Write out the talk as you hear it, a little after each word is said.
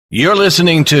You're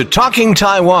listening to Talking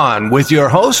Taiwan with your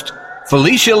host,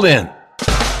 Felicia Lin.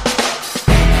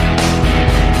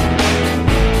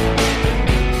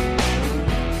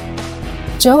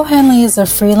 Joe Henley is a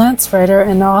freelance writer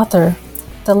and author.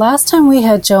 The last time we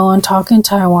had Joe on Talking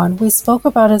Taiwan, we spoke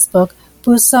about his book,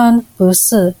 Busan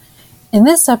Busi. In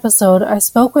this episode, I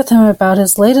spoke with him about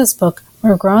his latest book,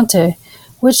 Migrante,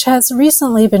 which has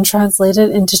recently been translated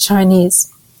into Chinese.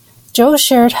 Joe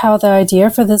shared how the idea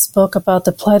for this book about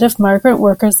the plight of migrant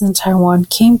workers in Taiwan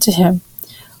came to him,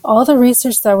 all the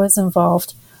research that was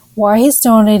involved, why he's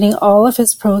donating all of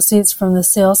his proceeds from the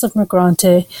sales of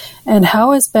Migrante, and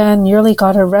how his band nearly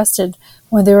got arrested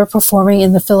when they were performing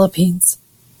in the Philippines.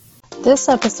 This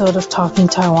episode of Talking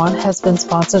Taiwan has been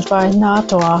sponsored by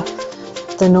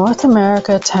NATWA, the North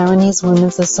America Taiwanese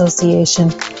Women's Association.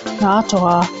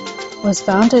 NATWA was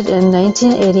founded in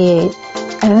 1988,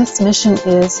 and its mission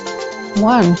is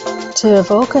 1. To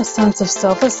evoke a sense of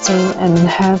self-esteem and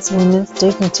enhance women's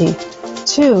dignity.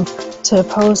 2. To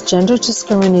oppose gender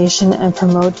discrimination and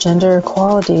promote gender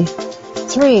equality.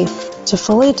 3. To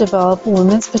fully develop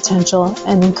women's potential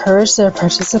and encourage their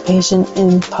participation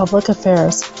in public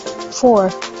affairs. 4.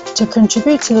 To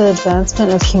contribute to the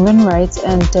advancement of human rights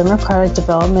and democratic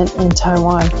development in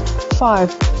Taiwan.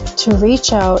 5. To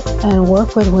reach out and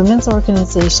work with women's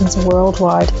organizations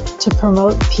worldwide to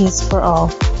promote peace for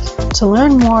all. To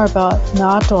learn more about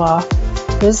NATWA,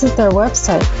 visit their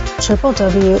website,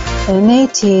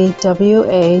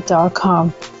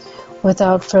 www.natwa.com.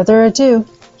 Without further ado,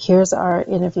 here's our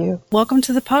interview. Welcome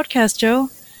to the podcast, Joe.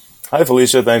 Hi,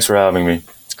 Felicia. Thanks for having me.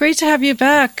 It's great to have you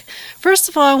back. First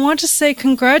of all, I want to say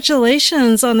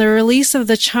congratulations on the release of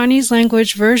the Chinese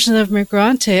language version of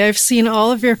Migrante. I've seen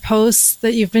all of your posts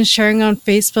that you've been sharing on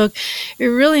Facebook. It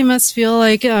really must feel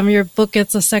like your book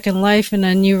gets a second life and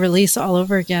a new release all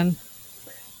over again.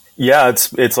 Yeah,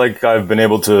 it's like I've been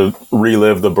able to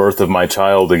relive the birth of my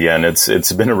child again.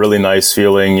 It's been a really nice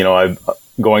feeling. You know, I'm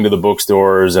going to the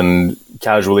bookstores and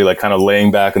casually like kind of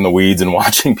laying back in the weeds and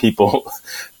watching people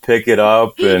pick it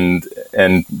up and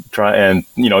try and,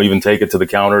 you know, even take it to the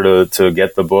counter to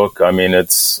get the book. I mean,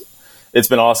 it's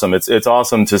been awesome. It's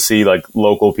awesome to see like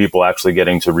local people actually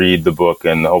getting to read the book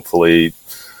and hopefully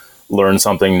learn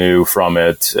something new from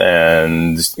it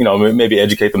and, you know, maybe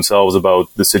educate themselves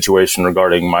about the situation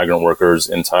regarding migrant workers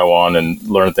in Taiwan and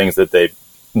learn things that they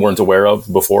weren't aware of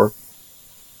before.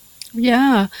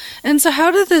 Yeah. And so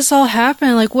how did this all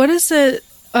happen? Like, what is it?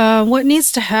 What needs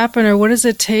to happen, or what does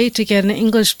it take to get an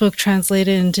English book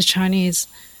translated into Chinese?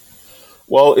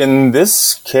 Well, in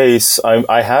this case,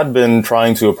 I had been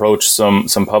trying to approach some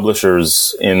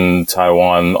publishers in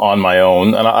Taiwan on my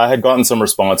own, and I had gotten some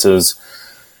responses.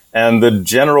 And the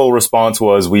general response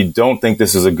was, we don't think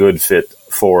this is a good fit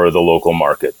for the local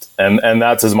market. And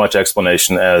that's as much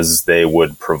explanation as they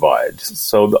would provide.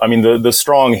 So, I mean, the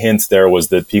strong hint there was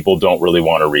that people don't really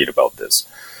want to read about this.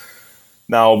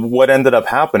 Now, what ended up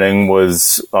happening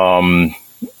was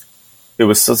it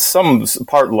was some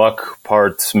part luck,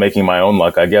 part making my own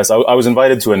luck, I guess. I was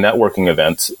invited to a networking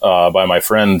event by my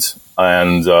friend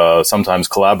and sometimes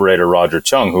collaborator Roger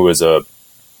Chung, who is a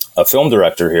film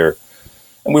director here.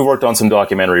 And we worked on some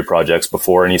documentary projects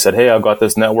before, and he said, "Hey, I've got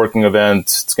this networking event.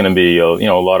 It's going to be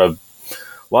a lot of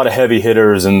heavy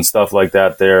hitters and stuff like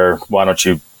that there. Why don't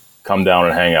you come down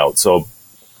and hang out?" So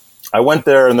I went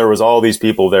there, and there was all these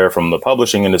people there from the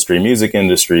publishing industry, music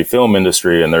industry, film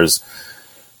industry, and there's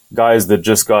guys that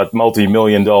just got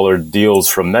multi-million-dollar deals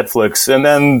from Netflix, and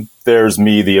then there's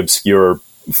me, the obscure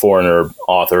foreigner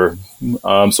author.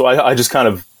 So I just kind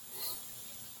of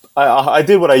I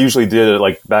did what I usually did,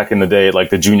 like back in the day, like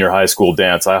the junior high school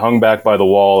dance. I hung back by the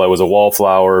wall. I was a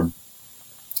wallflower.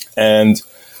 And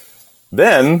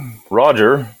then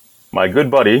Roger, my good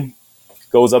buddy,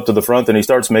 goes up to the front and he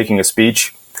starts making a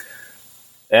speech.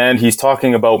 And he's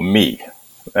talking about me.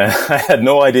 And I had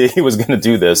no idea he was going to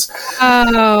do this.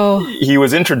 Oh. He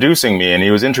was introducing me, and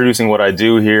he was introducing what I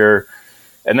do here.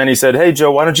 And then he said, "Hey,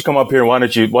 Joe, why don't you come up here? Why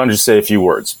don't you say a few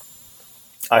words?"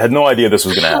 I had no idea this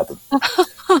was going to happen.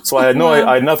 So I had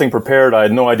I had nothing prepared. I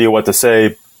had no idea what to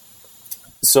say.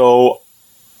 So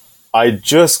I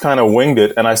just kind of winged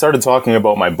it, and I started talking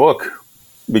about my book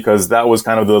because that was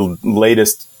kind of the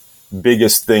latest,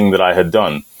 biggest thing that I had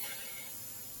done.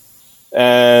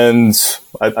 And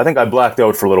I think I blacked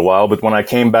out for a little while, but when I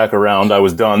came back around, I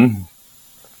was done.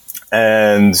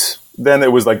 And then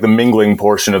it was like the mingling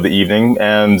portion of the evening,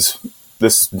 and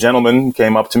this gentleman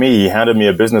came up to me. He handed me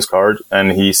a business card,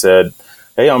 and he said,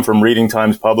 "Hey, I'm from Reading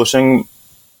Times Publishing.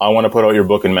 I want to put out your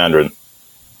book in Mandarin."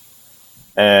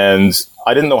 And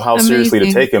I didn't know how seriously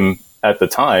to take him at the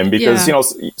time because, Yeah.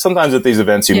 sometimes at these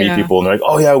events you meet Yeah. people and they're like,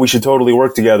 oh yeah, we should totally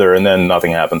work together. And then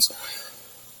nothing happens.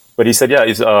 But he said, yeah,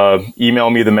 email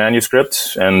me the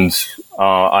manuscript. And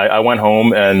I went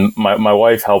home and my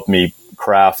wife helped me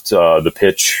craft the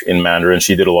pitch in Mandarin.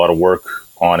 She did a lot of work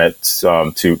on it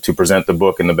to present the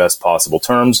book in the best possible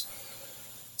terms.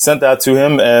 Sent that to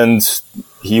him, and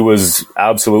he was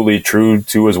absolutely true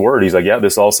to his word. He's like, yeah,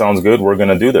 this all sounds good. We're going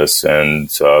to do this. And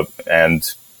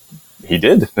he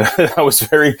did. I was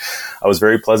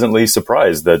very pleasantly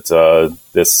surprised that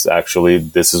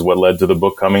this is what led to the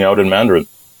book coming out in Mandarin.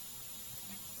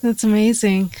 That's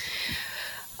amazing.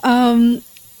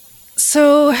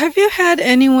 So have you had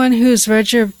anyone who's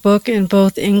read your book in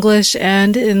both English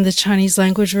and in the Chinese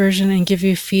language version and give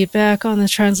you feedback on the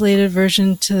translated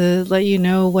version to let you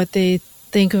know what they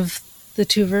think of the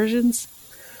two versions?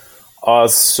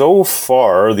 So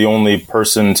far, the only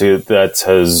person that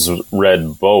has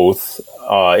read both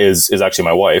is actually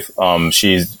my wife.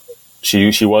 She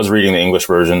was reading the English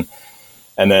version,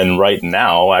 and then right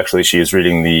now, actually, she is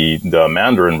reading the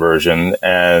Mandarin version.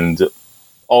 And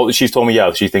she's told me,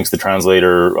 yeah, she thinks the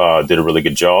translator did a really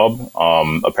good job.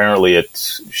 Apparently,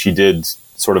 she did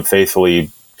sort of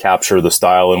faithfully capture the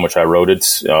style in which I wrote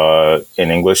it in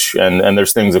English, and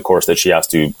there's things, of course, that she has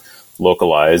to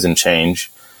localize and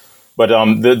change. But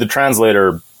the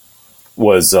translator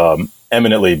was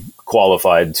eminently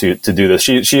qualified to do this.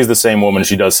 She's the same woman.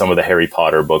 She does some of the Harry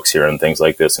Potter books here and things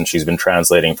like this, and she's been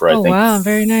translating for I think wow,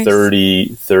 very nice.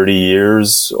 30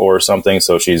 years or something.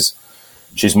 So she's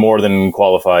more than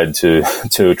qualified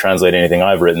to translate anything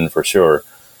I've written for sure.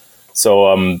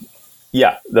 So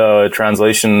yeah, the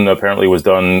translation apparently was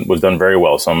done very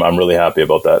well. So I'm really happy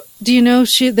about that. Do you know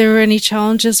if there were any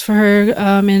challenges for her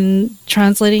in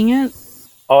translating it?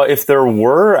 If there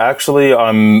were, actually,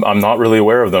 I'm not really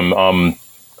aware of them.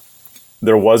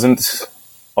 There wasn't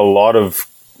a lot of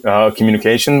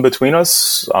communication between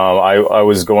us. I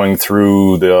was going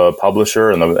through the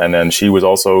publisher, and then she was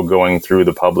also going through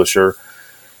the publisher.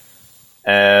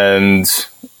 And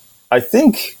I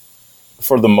think,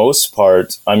 for the most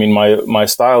part, I mean, my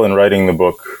style in writing the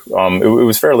book, it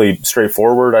was fairly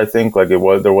straightforward. I think,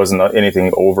 there wasn't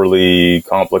anything overly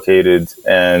complicated,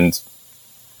 and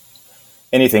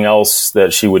anything else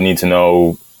that she would need to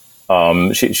know,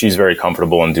 she's very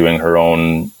comfortable in doing her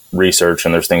own research,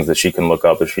 and there's things that she can look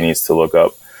up if she needs to look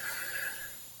up.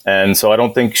 And so I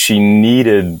don't think she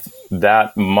needed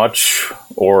that much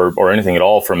or anything at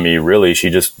all from me, really. She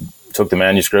just took the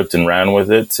manuscript and ran with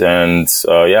it, and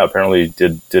yeah, apparently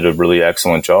did a really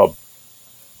excellent job.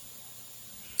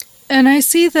 And I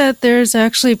see that there's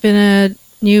actually been a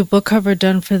new book cover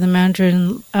done for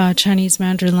the Chinese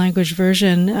Mandarin language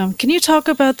version. Can you talk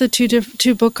about the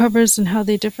two book covers and how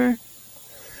they differ?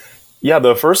 Yeah,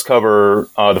 the first cover,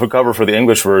 the cover for the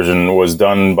English version was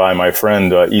done by my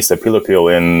friend Isa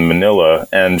Pilapil in Manila,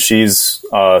 and she's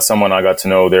someone I got to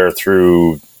know there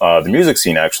through the music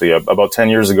scene, actually. About 10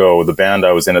 years ago, the band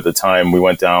I was in at the time, we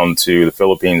went down to the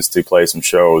Philippines to play some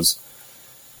shows,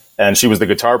 and she was the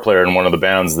guitar player in one of the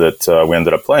bands that we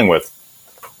ended up playing with.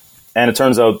 And it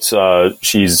turns out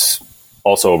she's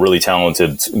also a really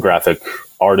talented graphic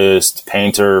artist,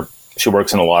 painter. She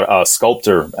works in a lot,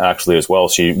 sculptor actually as well.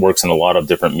 She works in a lot of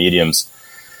different mediums.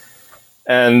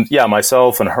 And yeah,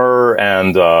 myself and her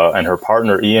and her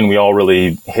partner Ian, we all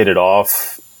really hit it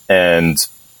off. And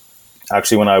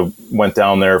actually, when I went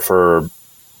down there for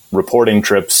reporting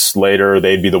trips later,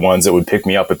 they'd be the ones that would pick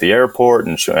me up at the airport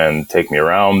and take me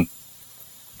around.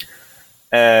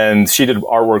 And she did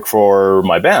artwork for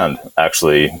my band,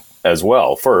 actually, as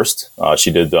well. First, she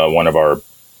did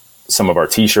some of our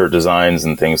T-shirt designs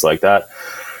and things like that.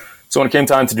 So when it came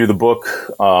time to do the book,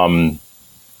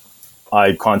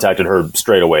 I contacted her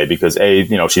straight away because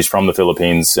she's from the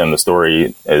Philippines, and the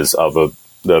story is of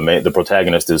the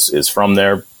protagonist is from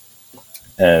there,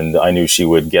 and I knew she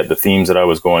would get the themes that I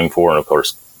was going for, and of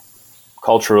course,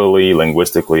 culturally,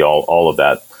 linguistically, all of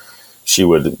that, she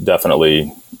would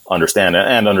definitely understand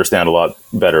a lot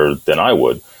better than I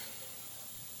would.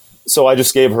 So I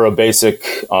just gave her a basic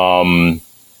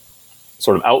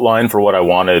sort of outline for what I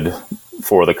wanted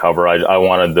for the cover. I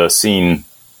wanted the scene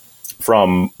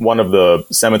from one of the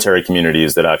cemetery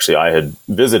communities that actually I had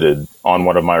visited on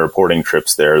one of my reporting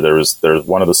trips there. There's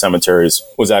one of the cemeteries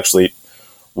was actually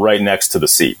right next to the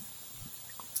sea.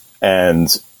 And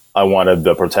I wanted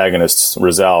the protagonist,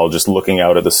 Rizal, just looking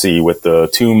out at the sea with the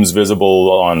tombs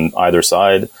visible on either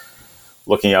side,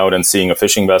 looking out and seeing a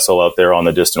fishing vessel out there on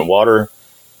the distant water.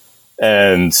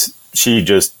 And she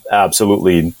just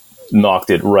absolutely knocked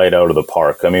it right out of the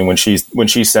park. I mean, when she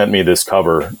sent me this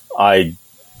cover, I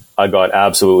got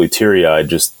absolutely teary-eyed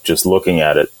just looking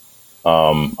at it.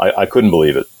 I couldn't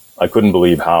believe it. I couldn't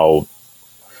believe how.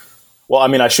 Well, I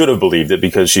mean, I should have believed it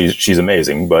because she's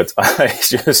amazing, but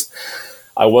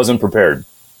I wasn't prepared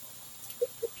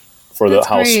for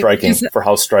how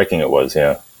striking it was.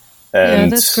 Yeah. And yeah,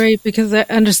 that's great, because I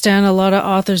understand a lot of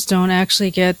authors don't actually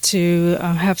get to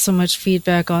have so much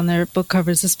feedback on their book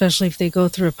covers, especially if they go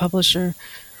through a publisher.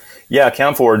 Yeah,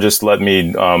 Camphor just let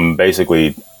me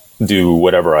basically do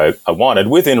whatever I wanted,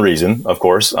 within reason, of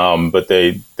course. But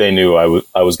they knew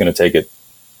I was going to take it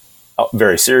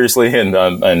very seriously, and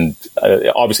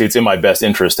obviously it's in my best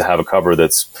interest to have a cover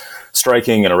that's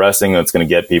striking and arresting, that's going to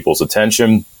get people's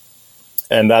attention.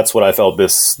 And that's what I felt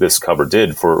this cover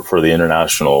did for the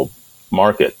international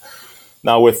market.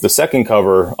 Now, with the second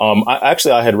cover,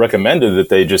 I had recommended that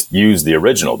they just use the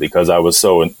original because I was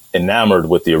so enamored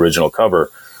with the original cover.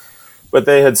 But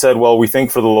they had said, well, we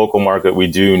think for the local market, we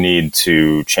do need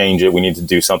to change it. We need to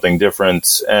do something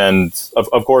different. And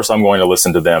of course, I'm going to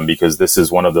listen to them because this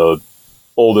is one of the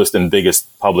oldest and biggest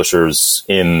publishers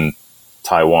in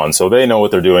Taiwan. So they know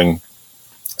what they're doing.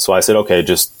 So I said, okay,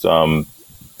 just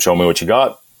show me what you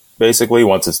got, basically,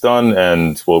 once it's done,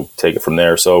 and we'll take it from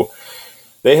there. So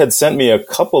they had sent me a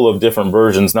couple of different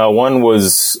versions. Now, one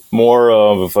was more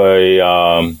of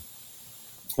a,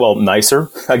 nicer,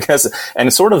 I guess,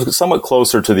 and sort of somewhat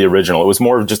closer to the original. It was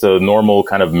more of just a normal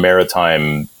kind of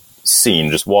maritime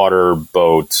scene, just water,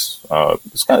 boat.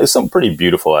 It's something pretty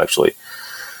beautiful, actually.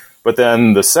 But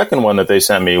then the second one that they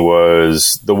sent me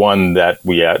was the one that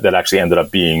that actually ended up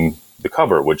being the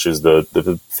cover, which is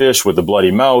the fish with the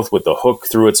bloody mouth, with the hook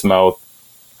through its mouth.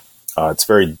 It's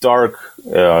very dark.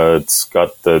 It's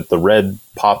got the red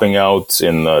popping out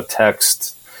in the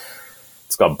text.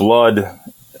 It's got blood.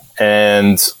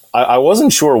 And I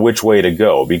wasn't sure which way to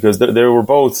go because they were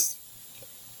both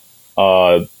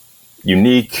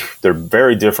unique. They're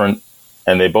very different,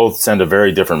 and they both send a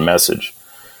very different message.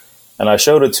 And I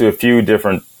showed it to a few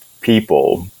different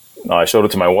people. I showed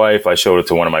it to my wife. I showed it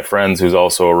to one of my friends who's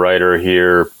also a writer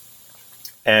here.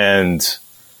 And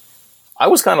I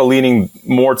was kind of leaning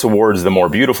more towards the more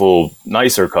beautiful,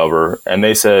 nicer cover. And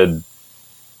they said,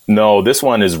 no, this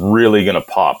one is really going to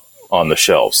pop on the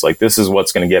shelves. Like, this is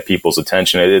what's going to get people's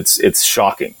attention. It's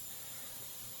shocking.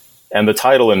 And the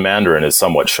title in Mandarin is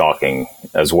somewhat shocking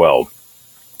as well.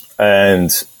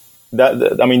 And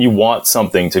you want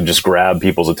something to just grab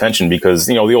people's attention because,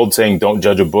 the old saying, don't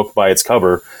judge a book by its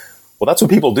cover. Well, that's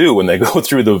what people do when they go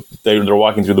through they're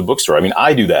walking through the bookstore. I mean,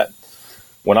 I do that.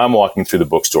 When I'm walking through the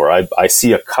bookstore, I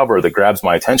see a cover that grabs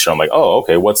my attention. I'm like, oh,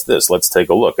 okay, what's this? Let's take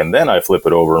a look. And then I flip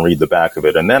it over and read the back of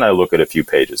it. And then I look at a few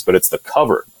pages. But it's the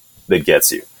cover that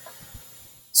gets you.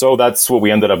 So that's what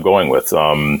we ended up going with.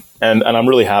 And I'm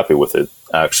really happy with it,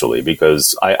 actually,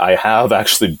 because I have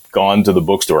actually gone to the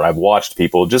bookstore and I've watched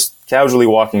people just casually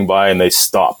walking by and they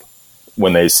stop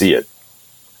when they see it.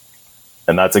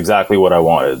 And that's exactly what I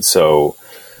wanted. So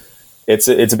it's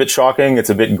a bit shocking. It's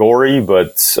a bit gory,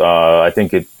 but I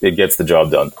think it gets the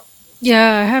job done.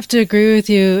 Yeah, I have to agree with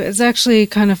you. It's actually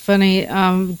kind of funny.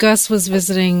 Gus was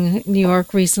visiting New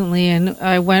York recently, and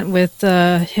I went with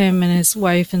him and his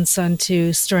wife and son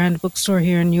to Strand Bookstore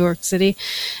here in New York City.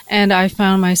 And I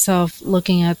found myself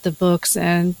looking at the books,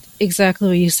 and exactly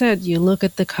what you said. You look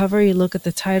at the cover, you look at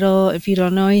the title. If you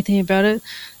don't know anything about it,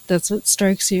 that's what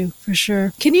strikes you, for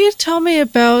sure. Can you tell me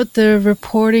about the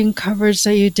reporting coverage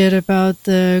that you did about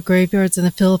the graveyards in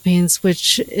the Philippines,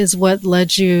 which is what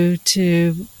led you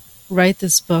to write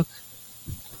this book?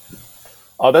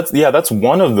 That's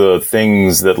one of the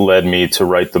things that led me to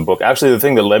write the book. Actually, the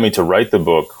thing that led me to write the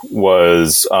book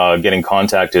was getting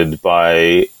contacted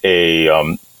by a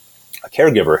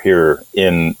caregiver here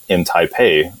in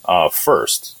Taipei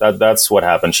first. That's what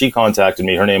happened. She contacted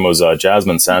me. Her name was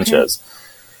Jasmine Sanchez. Okay.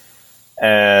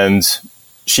 And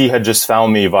she had just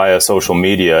found me via social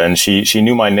media, and she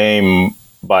knew my name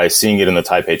by seeing it in the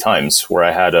Taipei Times, where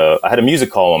I had a music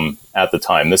column at the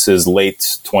time. This is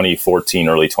late 2014,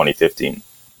 early 2015.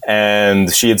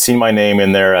 And she had seen my name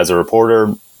in there as a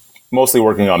reporter, mostly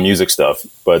working on music stuff.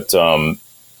 But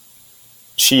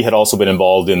she had also been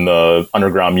involved in the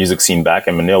underground music scene back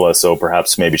in Manila, so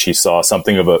perhaps maybe she saw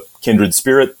something of a kindred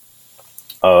spirit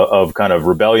of kind of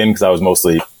rebellion, because I was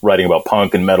mostly writing about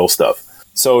punk and metal stuff.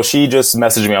 So she just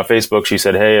messaged me on Facebook. She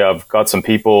said, hey, I've got some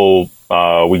people.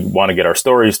 We want to get our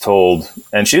stories told.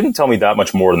 And she didn't tell me that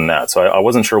much more than that. So I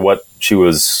wasn't sure what she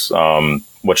was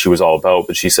all about.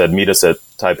 But she said, meet us at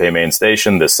Taipei Main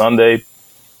Station this Sunday,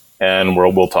 and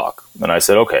we'll talk. And I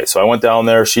said, okay. So I went down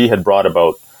there. She had brought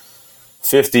about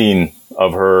 15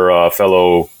 of her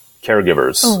fellow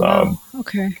caregivers. Oh, wow.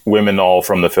 Okay. Women all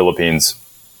from the Philippines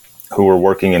who were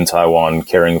working in Taiwan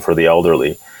caring for the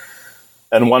elderly.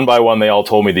 And one by one, they all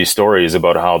told me these stories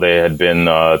about how they had been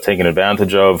taken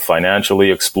advantage of, financially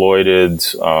exploited.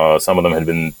 Some of them had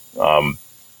been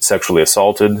sexually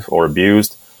assaulted or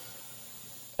abused.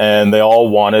 And they all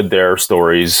wanted their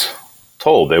stories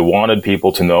told. They wanted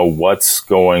people to know what's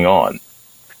going on.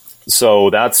 So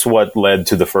that's what led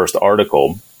to the first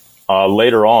article.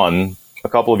 Later on, a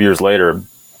couple of years later,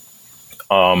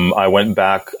 I went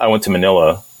to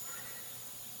Manila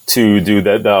to do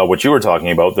that, what you were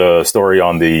talking about, the story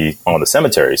on the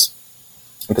cemeteries,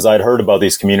 because I'd heard about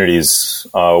these communities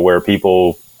where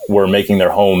people were making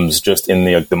their homes just in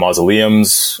the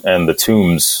mausoleums and the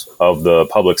tombs of the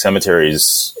public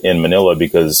cemeteries in Manila,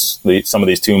 because some of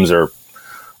these tombs are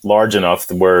large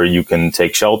enough where you can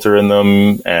take shelter in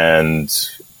them and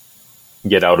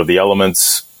get out of the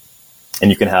elements,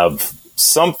 and you can have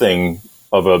something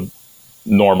of a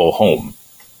normal home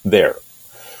there.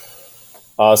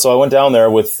 So I went down there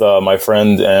with my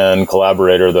friend and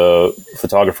collaborator, the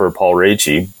photographer Paul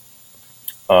Raichi.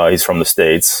 He's from the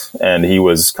States, and he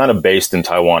was kind of based in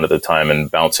Taiwan at the time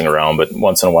and bouncing around. But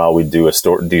once in a while, we'd do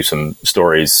some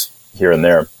stories here and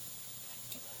there.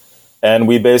 And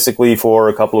we basically, for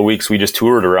a couple of weeks, we just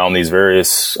toured around these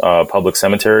various public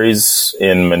cemeteries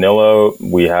in Manila.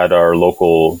 We had our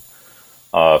local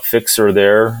fixer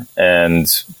there,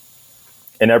 and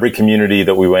in every community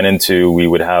that we went into, we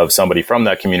would have somebody from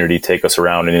that community take us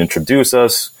around and introduce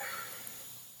us,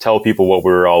 tell people what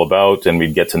we were all about, and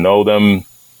we'd get to know them.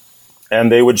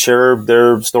 And they would share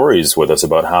their stories with us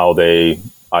about how they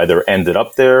either ended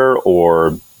up there,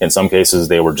 or in some cases,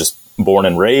 they were just born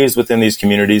and raised within these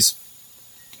communities.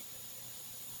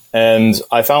 And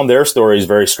I found their stories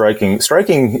very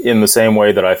striking in the same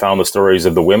way that I found the stories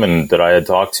of the women that I had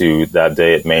talked to that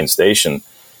day at Main Station,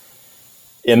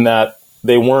 in that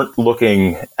they weren't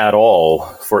looking at all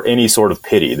for any sort of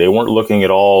pity. They weren't looking at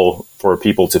all for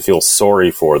people to feel sorry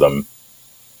for them.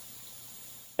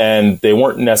 And they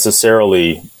weren't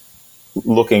necessarily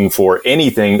looking for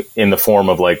anything in the form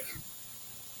of like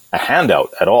a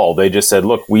handout at all. They just said,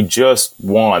 look, we just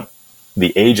want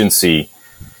the agency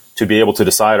to be able to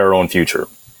decide our own future.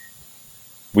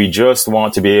 We just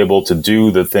want to be able to do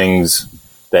the things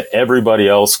that everybody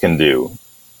else can do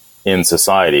in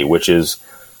society, which is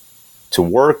to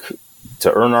work,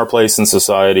 to earn our place in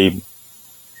society,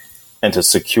 and to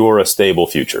secure a stable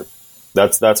future.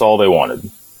 That's all they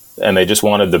wanted. And they just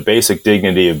wanted the basic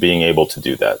dignity of being able to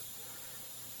do that.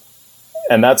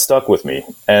 And that stuck with me.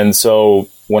 And so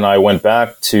when I went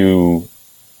back to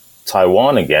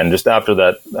Taiwan again, just after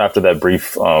that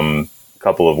brief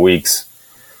couple of weeks,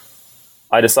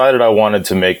 I decided I wanted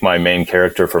to make my main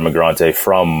character for Migrante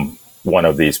from one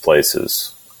of these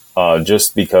places.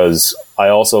 Just because I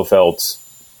also felt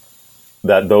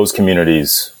that those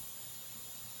communities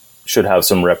should have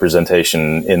some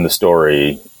representation in the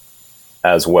story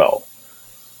as well.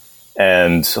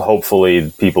 And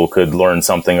hopefully people could learn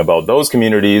something about those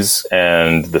communities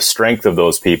and the strength of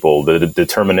those people, the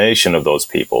determination of those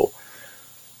people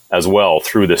as well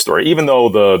through this story. Even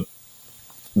though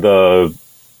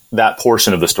that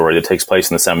portion of the story that takes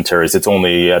place in the cemeteries, it's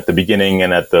only at the beginning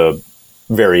and at the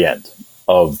very end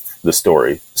of the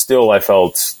story. Still, I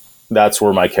felt that's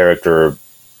where my character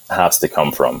has to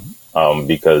come from,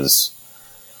 because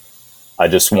I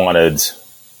just wanted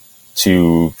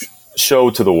to show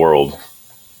to the world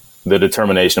the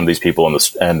determination of these people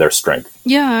and their strength.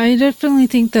 Yeah, I definitely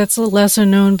think that's a lesser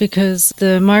known, because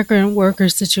the migrant worker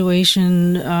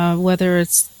situation, whether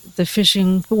it's the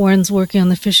fishing, ones working on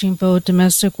the fishing boat,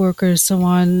 domestic workers, so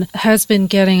on, has been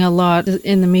getting a lot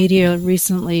in the media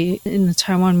recently, in the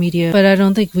Taiwan media. But I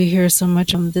don't think we hear so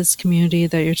much on this community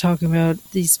that you're talking about,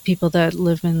 these people that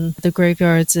live in the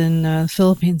graveyards in the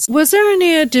Philippines. Was there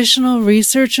any additional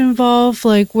research involved?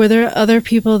 Like, were there other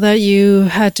people that you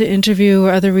had to interview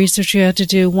or other research you had to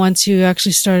do once you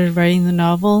actually started writing the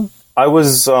novel? I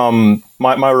was,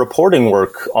 my reporting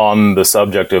work on the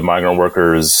subject of migrant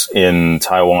workers in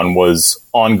Taiwan was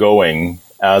ongoing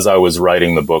as I was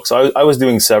writing the book. So I was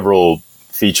doing several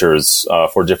features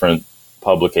for different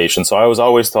publications. So I was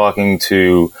always talking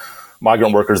to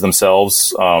migrant workers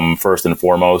themselves, first and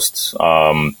foremost.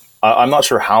 I'm not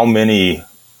sure how many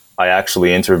I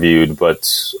actually interviewed,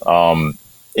 but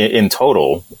in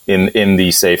total, in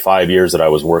the, say, 5 years that I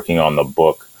was working on the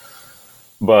book.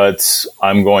 But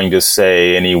I'm going to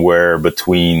say anywhere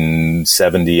between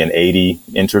 70 and 80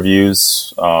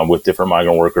 interviews with different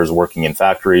migrant workers working in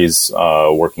factories,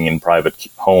 working in private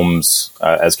homes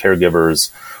as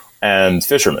caregivers, and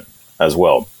fishermen as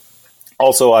well.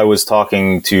 Also, I was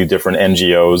talking to different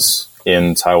NGOs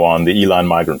in Taiwan, the Yilan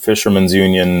Migrant Fishermen's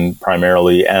Union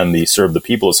primarily, and the Serve the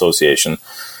People Association,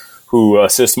 who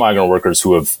assist migrant workers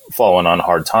who have fallen on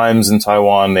hard times in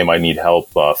Taiwan. They might need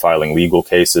help filing legal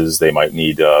cases. They might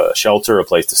need a shelter, a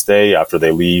place to stay after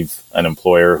they leave an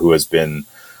employer who has been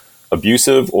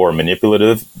abusive or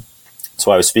manipulative.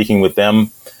 So I was speaking with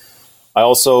them. I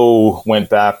also went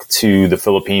back to the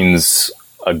Philippines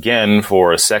again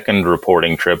for a second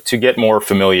reporting trip to get more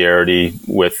familiarity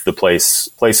with the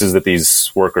places that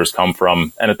these workers come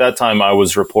from. And at that time, I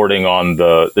was reporting on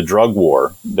the drug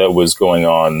war that was going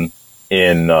on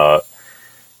in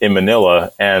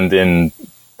Manila and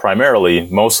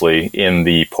mostly in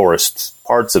the poorest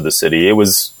parts of the city. It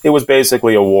was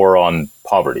basically a war on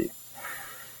poverty.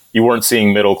 You weren't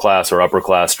seeing middle class or upper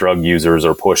class drug users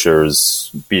or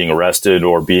pushers being arrested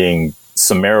or being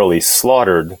summarily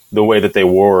slaughtered the way that they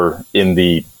were in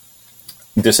the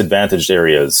disadvantaged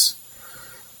areas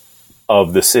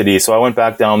of the city. So I went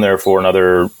back down there for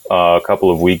another couple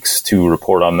of weeks to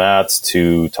report on that,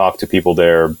 to talk to people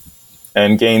there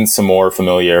and gain some more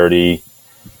familiarity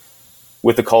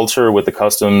with the culture, with the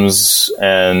customs,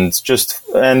 and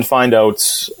find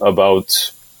out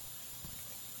about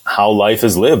how life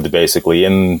is lived basically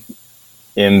in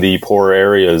the poorer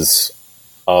areas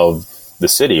of the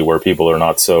city, where people are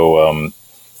not so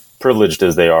privileged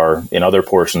as they are in other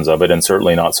portions of it, and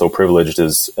certainly not so privileged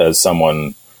as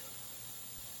someone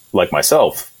like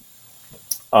myself.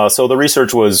 So the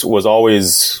research was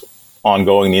always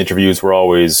ongoing. The interviews were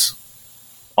always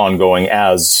ongoing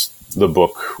as the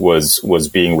book was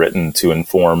being written, to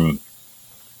inform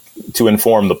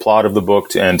the plot of the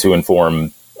book and to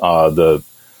inform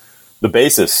the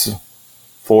basis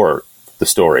for the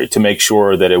story, to make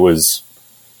sure that it was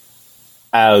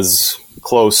as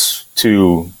close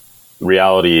to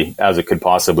reality as it could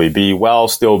possibly be, while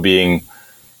still being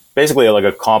basically like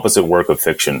a composite work of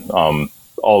fiction.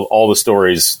 All the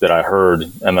stories that I heard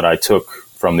and that I took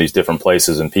from these different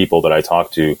places and people that I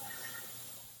talked to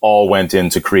all went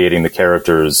into creating the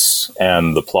characters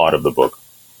and the plot of the book.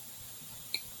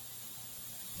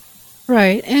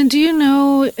 Right. And do you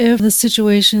know if the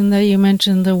situation that you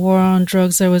mentioned, the war on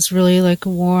drugs, that was really like a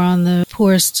war on the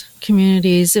poorest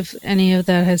communities, if any of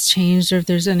that has changed, or if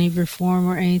there's any reform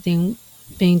or anything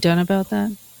being done about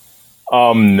that?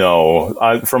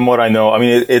 No. From what I know, I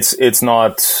mean, it's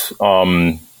not.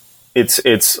 I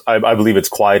believe it's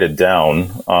quieted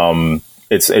down.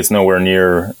 It's nowhere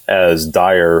near as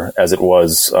dire as it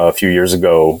was a few years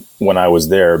ago when I was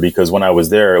there. Because when I was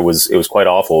there, it was quite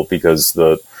awful, because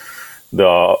the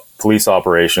police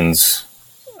operations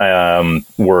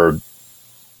were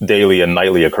daily and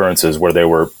nightly occurrences where they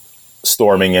were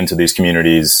storming into these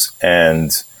communities,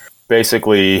 and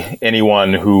basically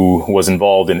anyone who was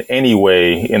involved in any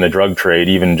way in the drug trade,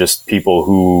 even just people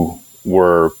who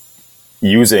were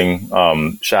using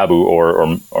shabu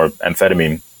or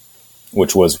amphetamine,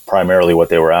 which was primarily what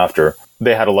they were after,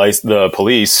 they had the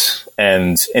police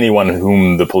and anyone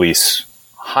whom the police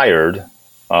hired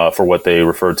for what they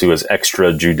referred to as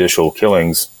extrajudicial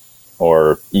killings,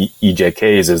 or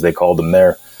EJKs as they called them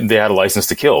there. They had a license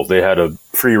to kill. They had a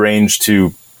free range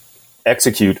to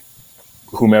execute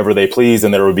whomever they pleased,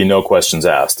 and there would be no questions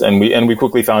asked. And we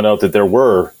quickly found out that there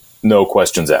were no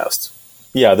questions asked.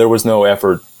 Yeah, there was no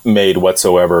effort made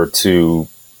whatsoever to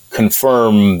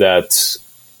confirm that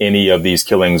any of these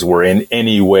killings were in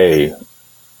any way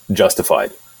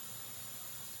justified.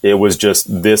 It was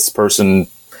just, this person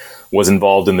was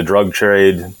involved in the drug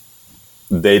trade,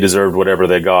 they deserved whatever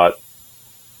they got,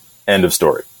 end of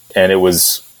story. And it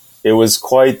was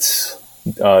quite,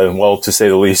 well, to say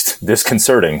the least,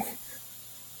 disconcerting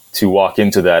to walk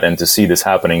into that and to see this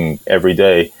happening every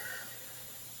day.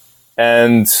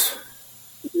 And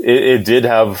it did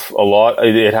have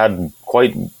it had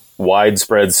quite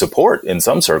widespread support in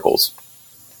some circles,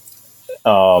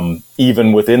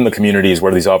 even within the communities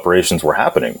where these operations were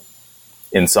happening.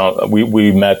 I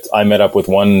met up with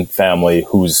one family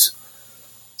whose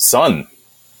son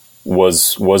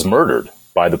was murdered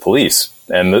by the police,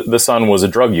 and the son was a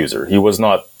drug user. He was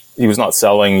not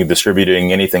selling,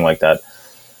 distributing, anything like that.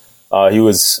 He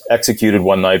was executed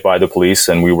one night by the police,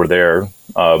 and we were there.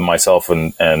 Myself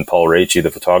and Paul Raichi,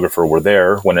 the photographer, were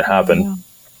there when it happened.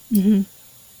 Yeah. Mm-hmm.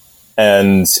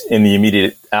 And in the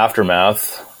immediate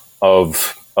aftermath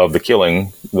of the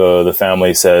killing, the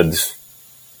family said,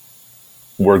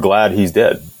 "We're glad he's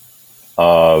dead,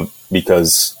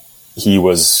 because he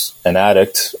was an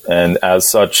addict, and as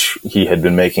such, he had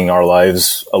been making our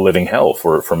lives a living hell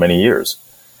for many years."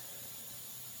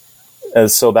 And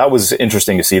so that was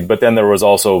interesting to see. But then there was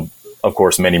also, of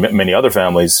course, many other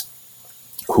families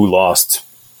who lost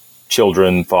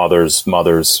children, fathers,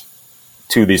 mothers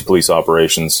to these police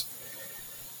operations.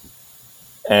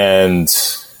 And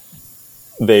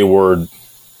they were,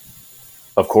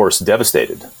 of course,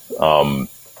 devastated.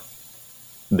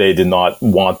 They did not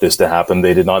want this to happen.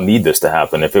 They did not need this to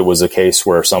happen. If it was a case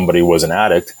where somebody was an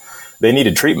addict, they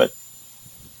needed treatment.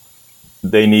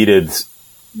 They needed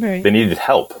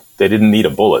help. They didn't need a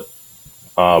bullet.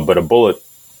 But a bullet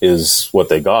is what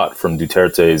they got from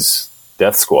Duterte's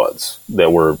death squads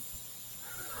that were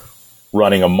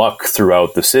running amok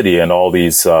throughout the city, and all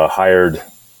these hired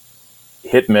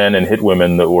hitmen and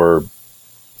hitwomen that were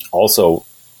also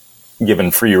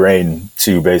given free rein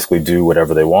to basically do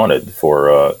whatever they wanted for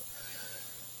a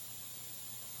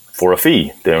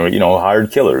fee. They were,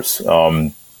 hired killers.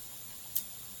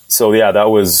 So yeah, it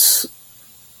was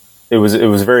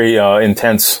a very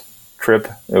intense trip.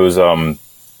 It was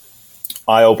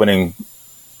eye-opening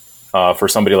for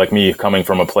somebody like me, coming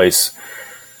from a place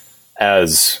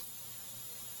as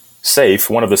safe,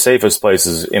 one of the safest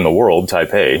places in the world,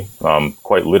 Taipei.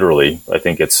 Quite literally, I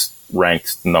think it's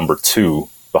ranked number 2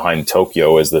 behind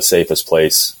Tokyo as the safest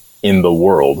place in the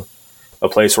world. A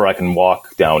place where I can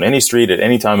walk down any street at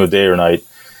any time of day or night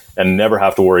and never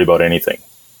have to worry about anything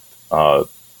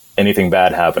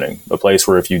bad happening. A place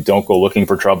where if you don't go looking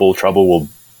for trouble will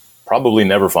probably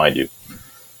never find you.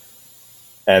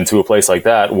 And to a place like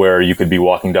that, where you could be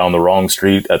walking down the wrong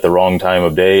street at the wrong time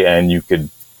of day and you could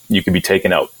be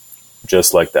taken out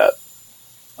just like that.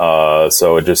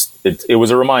 So it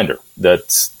was a reminder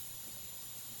that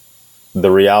the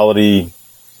reality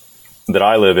that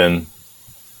I live in,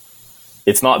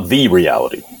 it's not the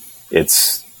reality.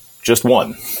 It's just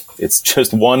one. It's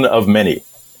just one of many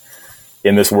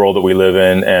in this world that we live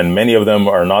in, and many of them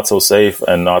are not so safe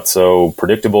and not so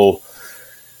predictable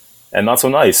and not so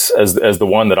nice as the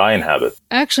one that I inhabit.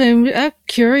 Actually, I'm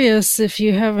curious if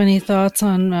you have any thoughts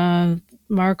on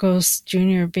Marcos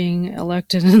Jr. being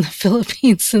elected in the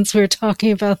Philippines, since we're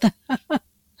talking about that.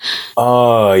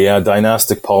 Yeah,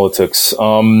 dynastic politics.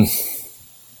 I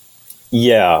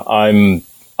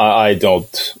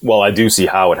do see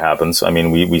how it happens. I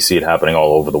mean, we see it happening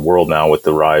all over the world now with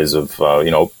the rise of,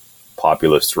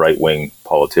 populist right-wing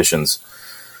politicians.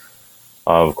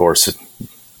 Of course,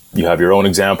 you have your own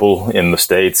example in the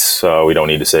States. We don't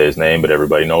need to say his name, but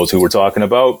everybody knows who we're talking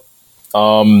about.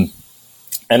 And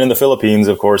in the Philippines,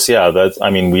 of course, we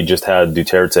just had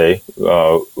Duterte,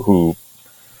 who,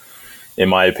 in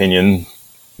my opinion,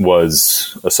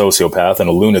 was a sociopath and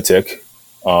a lunatic.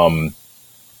 I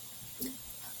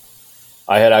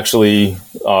had actually,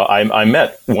 I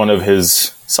met one of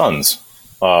his sons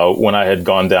when I had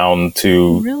gone down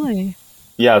to... Really?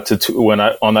 Yeah,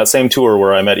 on that same tour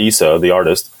where I met Issa, the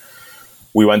artist,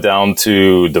 we went down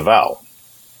to Davao,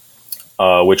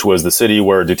 which was the city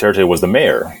where Duterte was the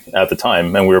mayor at the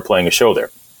time, and we were playing a show there.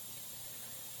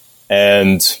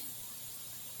 And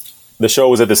the show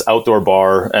was at this outdoor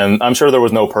bar, and I'm sure there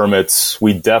was no permits.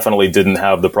 We definitely didn't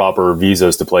have the proper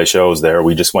visas to play shows there.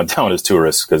 We just went down as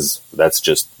tourists because that's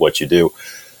just what you do.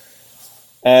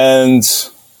 And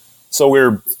so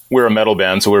we're a metal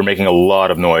band, so we were making a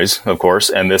lot of noise, of course.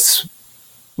 And this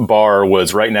bar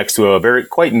was right next to a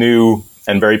quite new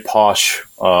and very posh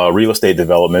real estate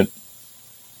development.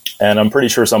 And I'm pretty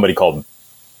sure somebody called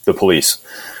the police.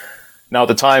 Now, at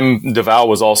the time, Davao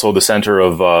was also the center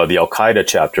of the Al-Qaeda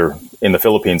chapter in the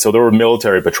Philippines. So there were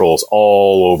military patrols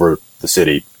all over the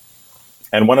city.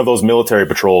 And one of those military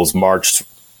patrols marched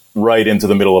right into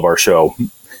the middle of our show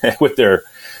with their,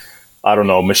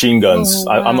 machine guns. Oh,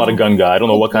 wow. I'm not a gun guy. I don't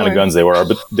know what kind of guns they were,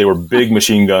 but they were big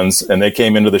machine guns. And they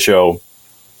came into the show.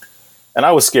 And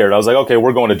I was scared. I was like, okay,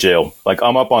 we're going to jail. Like,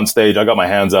 I'm up on stage. I got my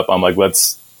hands up. I'm like, we're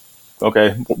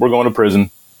going to prison.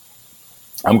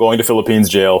 I'm going to Philippines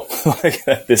jail.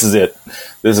 This is it.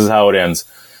 This is how it ends.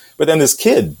 But then this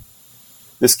kid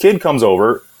comes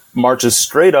over, marches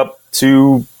straight up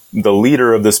to the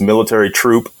leader of this military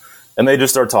troop, and they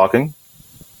just start talking.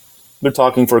 They're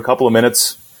talking for a couple of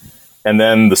minutes, and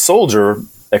then the soldier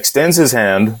extends his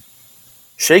hand,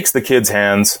 shakes the kid's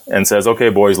hands, and says, okay,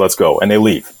 boys, let's go. And they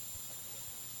leave.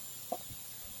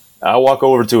 I walk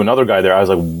over to another guy there. I was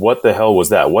like, what the hell was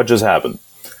that? What just happened?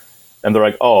 And they're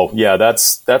like, oh, yeah,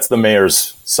 that's the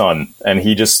mayor's son. And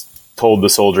he just told the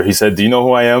soldier, he said, do you know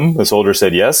who I am? The soldier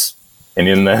said, yes. And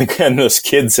then again, this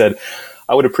kid said,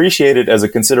 I would appreciate it as a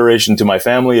consideration to my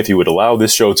family if you would allow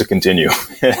this show to continue.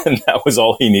 And that was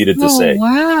all he needed to say.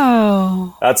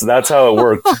 Wow. That's how it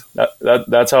worked.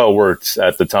 That's how it worked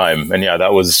at the time. And yeah,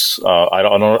 that was, I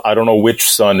don't know which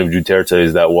son of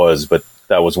Duterte's that was, but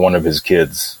that was one of his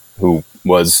kids who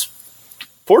was,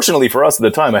 fortunately for us at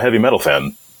the time, a heavy metal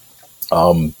fan.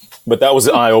 But that was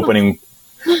eye-opening.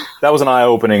 That was an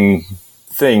eye-opening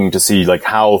thing to see, like,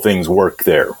 how things work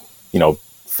there.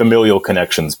 Familial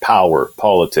connections, power,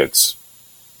 politics,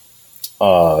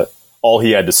 all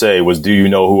he had to say was, "Do you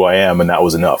know who I am?" And that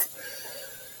was enough.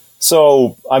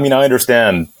 So, I mean, I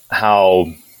understand how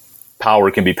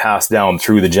power can be passed down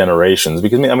through the generations,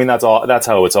 because I mean that's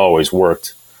how it's always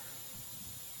worked.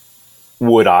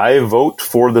 Would I vote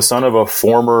for the son of a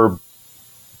former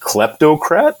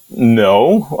kleptocrat?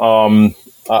 No.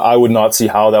 I would not see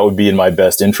how that would be in my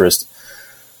best interest.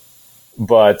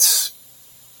 But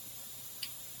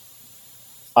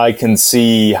I can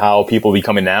see how people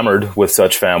become enamored with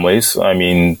such families. I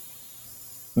mean,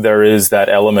 there is that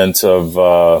element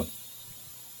of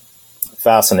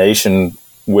fascination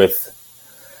with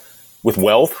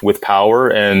wealth, with power,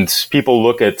 and people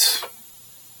look at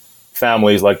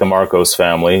families like the Marcos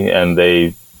family and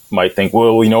they might think,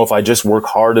 well, you know, if I just work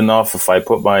hard enough, if I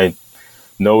put my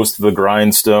nose to the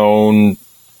grindstone,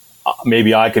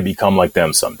 maybe I could become like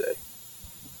them someday.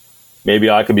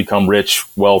 Maybe I could become rich,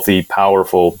 wealthy,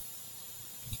 powerful,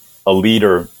 a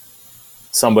leader,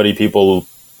 somebody people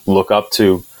look up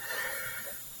to.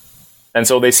 And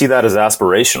so they see that as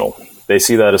aspirational. They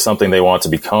see that as something they want to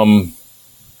become.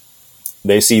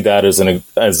 They see that as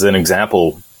an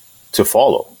example to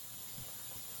follow.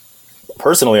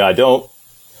 Personally, I don't.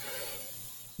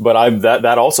 But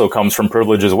that also comes from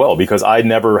privilege as well, because I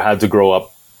never had to grow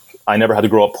up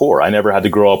poor. I never had to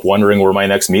grow up wondering where my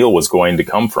next meal was going to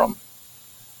come from.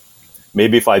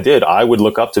 Maybe if I did, I would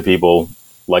look up to people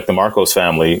like the Marcos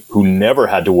family who never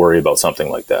had to worry about something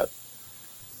like that.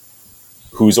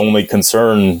 Whose only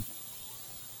concern,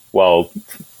 well,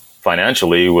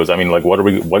 financially was, I mean, like,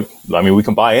 we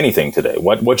can buy anything today.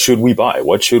 What should we buy?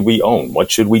 What should we own? What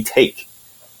should we take?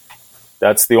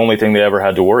 That's the only thing they ever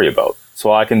had to worry about.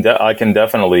 So I can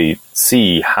definitely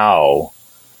see how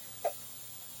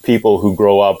people who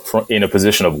grow up in a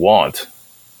position of want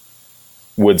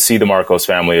would see the Marcos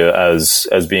family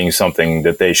as being something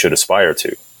that they should aspire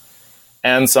to,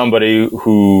 and somebody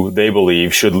who they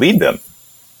believe should lead them,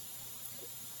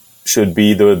 should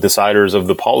be the deciders of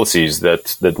the policies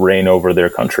that reign over their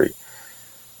country.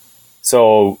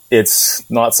 So it's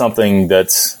not something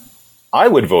that I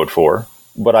would vote for,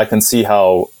 but I can see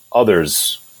how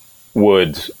others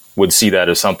would see that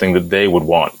as something that they would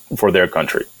want for their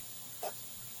country.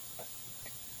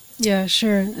 Yeah,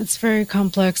 sure. It's very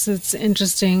complex. It's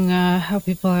interesting how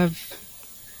people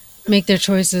make their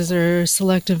choices or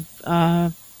selective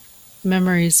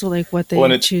memories, like what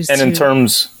they choose to. And in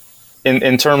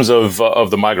terms of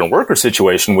the migrant worker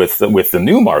situation with the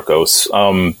new Marcos,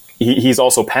 he's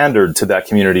also pandered to that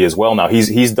community as well. Now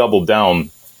he's doubled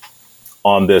down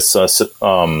on this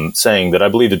saying that I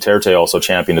believe Duterte also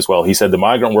championed as well. He said the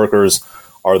migrant workers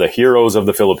are the heroes of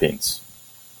the Philippines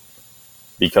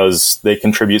because they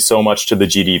contribute so much to the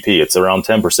GDP. It's around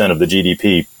 10% of the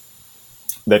GDP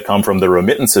that come from the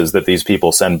remittances that these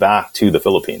people send back to the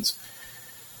Philippines.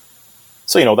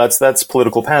 So, you know, that's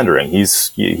political pandering.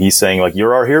 He's saying, like,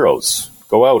 you're our heroes.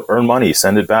 Go out, earn money,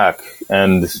 send it back.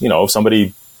 And, you know, if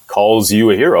somebody calls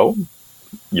you a hero,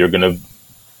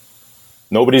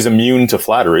 nobody's immune to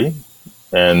flattery,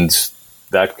 and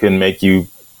that can make you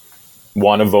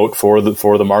want to vote for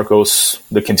the Marcos,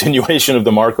 the continuation of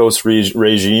the Marcos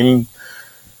regime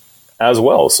as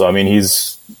well. So, I mean,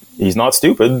 he's not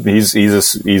stupid. He's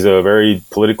a very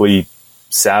politically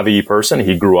savvy person.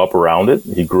 He grew up around it.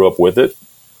 He grew up with it,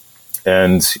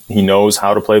 and he knows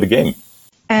how to play the game.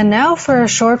 And now for a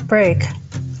short break.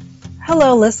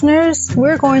 Hello, listeners.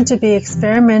 We're going to be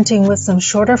experimenting with some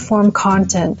shorter form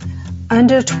content,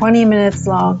 under 20 minutes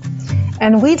long,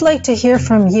 and we'd like to hear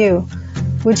from you.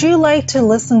 Would you like to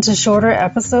listen to shorter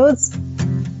episodes?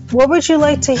 What would you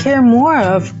like to hear more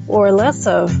of or less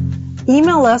of?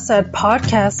 Email us at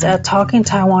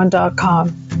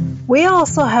podcast@talkingtaiwan.com. We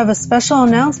also have a special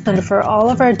announcement for all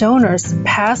of our donors,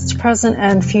 past, present,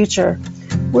 and future.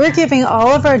 We're giving all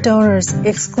of our donors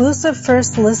exclusive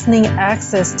first listening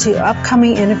access to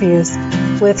upcoming interviews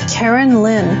with Karen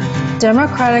Lin,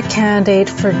 Democratic candidate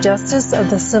for Justice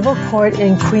of the Civil Court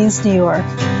in Queens, New York;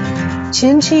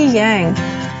 Qin-Chi Yang,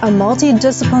 a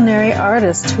multidisciplinary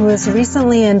artist who was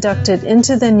recently inducted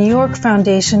into the New York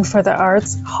Foundation for the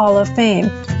Arts Hall of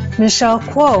Fame; Michelle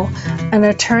Kuo, an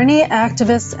attorney,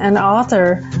 activist, and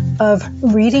author of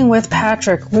Reading with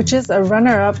Patrick, which is a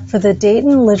runner-up for the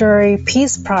Dayton Literary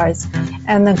Peace Prize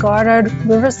and the Goddard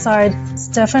Riverside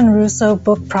Stephen Russo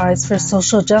Book Prize for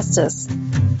Social Justice;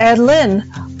 Ed Lin,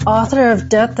 author of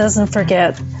Death Doesn't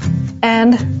Forget;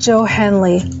 and Joe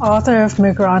Henley, author of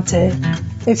Migrante.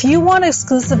 If you want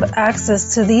exclusive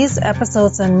access to these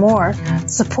episodes and more,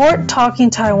 support Talking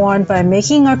Taiwan by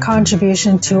making a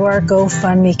contribution to our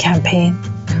GoFundMe campaign.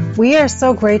 We are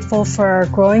so grateful for our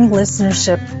growing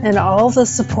listenership and all the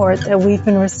support that we've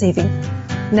been receiving.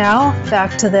 Now,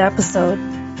 back to the episode.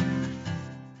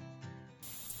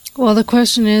 Well, the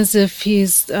question is if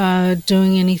he's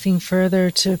doing anything further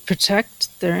to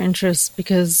protect their interests,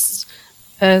 because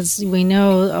as we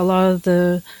know, a lot of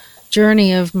the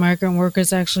journey of migrant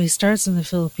workers actually starts in the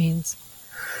Philippines.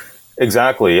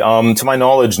 Exactly. To my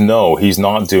knowledge, no, he's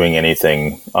not doing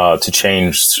anything to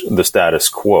change the status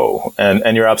quo.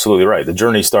 And you're absolutely right. The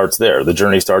journey starts there. The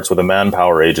journey starts with a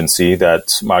manpower agency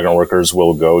that migrant workers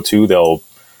will go to. They'll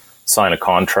sign a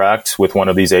contract with one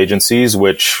of these agencies,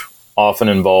 which often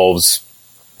involves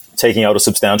taking out a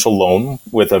substantial loan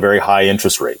with a very high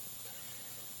interest rate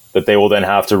that they will then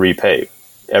have to repay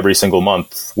every single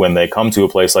month when they come to a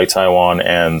place like Taiwan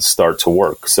and start to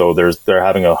work. So they're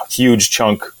having a huge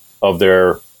chunk of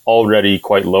their already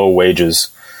quite low wages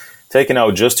taken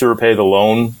out just to repay the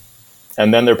loan.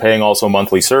 And then they're paying also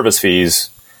monthly service fees,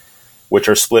 which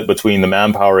are split between the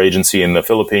manpower agency in the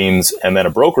Philippines and then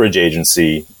a brokerage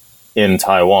agency in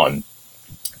Taiwan.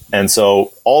 And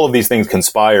so all of these things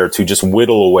conspire to just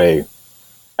whittle away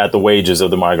at the wages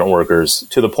of the migrant workers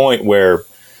to the point where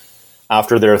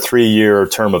after their 3-year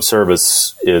term of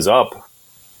service is up,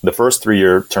 the first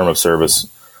 3-year term of service,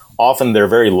 often they're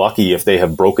very lucky if they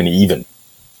have broken even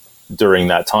during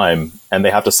that time and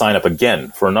they have to sign up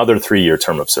again for another 3-year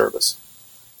term of service.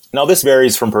 Now, this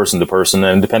varies from person to person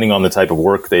and depending on the type of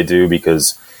work they do,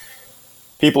 because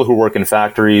people who work in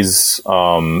factories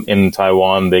in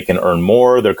Taiwan, they can earn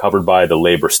more. They're covered by the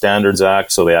Labor Standards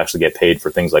Act, so they actually get paid for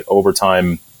things like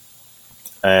overtime,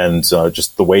 and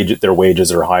just their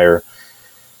wages are higher.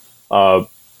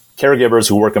 Caregivers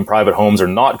who work in private homes are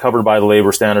not covered by the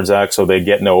Labor Standards Act, so they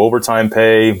get no overtime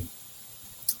pay.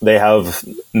 They have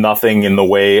nothing in the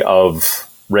way of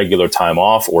regular time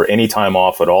off or any time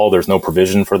off at all. There's no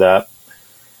provision for that.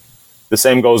 The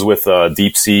same goes with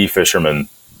deep sea fishermen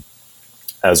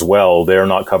as well. They're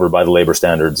not covered by the Labor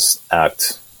Standards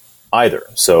Act either.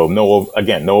 So no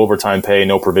overtime pay,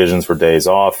 no provisions for days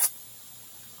off.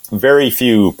 Very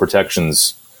few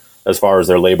protections as far as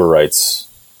their labor rights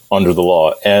under the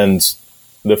law. And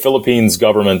the Philippines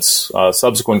governments,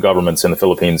 subsequent governments in the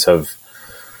Philippines have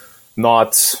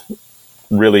not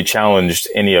really challenged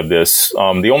any of this.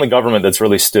 The only government that's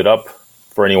really stood up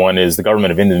for anyone is the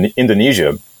government of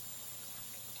Indonesia,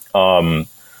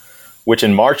 which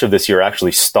in March of this year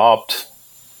actually stopped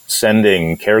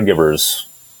sending caregivers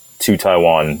to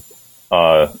Taiwan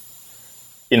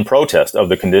in protest of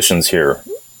the conditions here,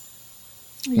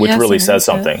 which really says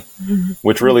something.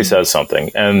 Which really says something.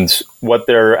 And what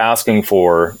they're asking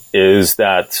for is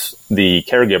that the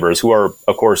caregivers, who are,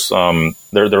 of course,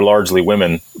 they're largely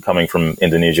women coming from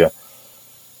Indonesia.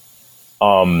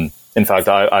 In fact,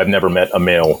 I've never met a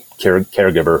male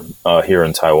caregiver here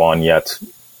in Taiwan yet.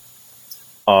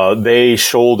 They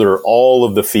shoulder all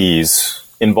of the fees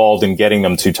involved in getting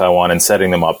them to Taiwan and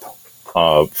setting them up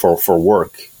for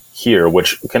work here,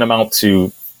 which can amount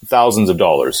to thousands of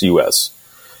dollars US.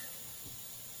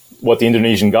 What the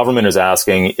Indonesian government is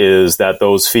asking is that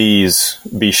those fees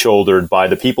be shouldered by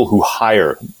the people who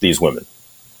hire these women,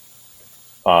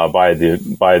 by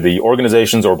the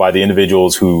organizations or by the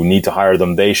individuals who need to hire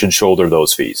them. They should shoulder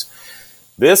those fees.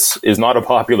 This is not a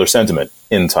popular sentiment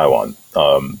in Taiwan,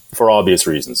 for obvious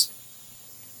reasons.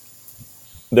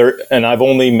 I've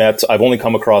only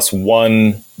come across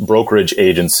one brokerage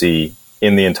agency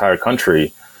in the entire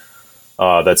country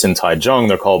that's in Taichung.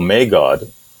 They're called Magod,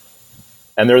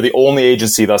 and they're the only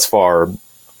agency thus far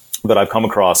that I've come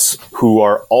across who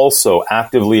are also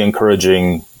actively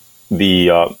encouraging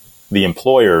the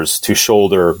employers to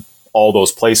shoulder all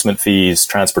those placement fees,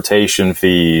 transportation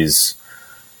fees,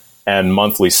 and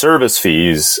monthly service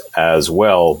fees as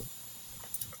well.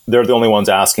 They're the only ones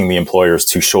asking the employers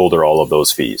to shoulder all of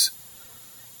those fees.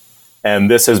 And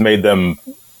this has made them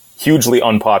hugely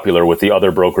unpopular with the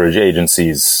other brokerage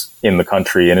agencies in the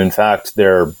country. And in fact,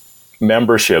 their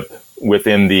membership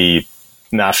within the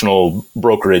National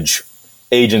Brokerage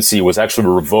Agency was actually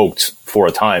revoked for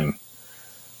a time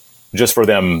just for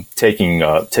them taking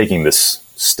this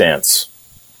stance.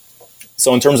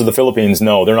 So in terms of the Philippines,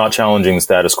 no, they're not challenging the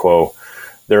status quo.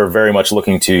 They're very much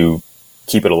looking to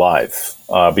keep it alive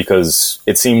because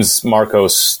it seems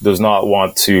Marcos does not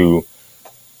want to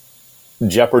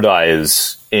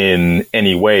jeopardize in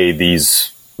any way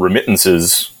these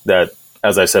remittances that,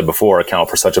 as I said before, account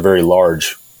for such a very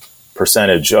large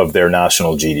percentage of their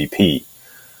national GDP.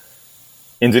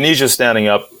 Indonesia standing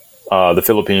up, the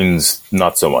Philippines,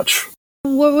 not so much.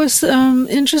 What was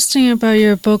interesting about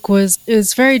your book was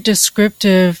it's very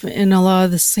descriptive in a lot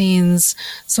of the scenes.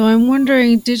 So I'm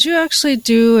wondering, did you actually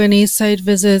do any site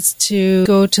visits to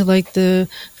go to like the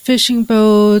fishing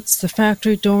boats, the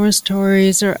factory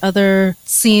dormitories, or other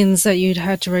scenes that you'd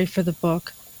had to write for the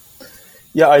book?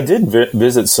 Yeah, I did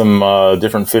visit some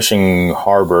different fishing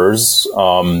harbors,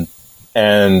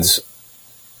 and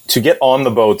to get on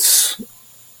the boats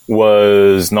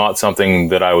was not something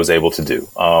that I was able to do.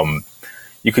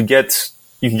 You can get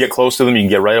close to them, you can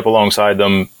get right up alongside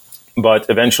them, but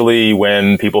eventually,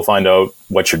 when people find out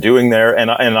what you're doing there, and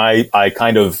I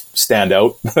kind of stand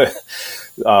out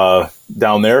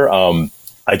down there.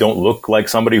 I don't look like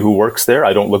somebody who works there.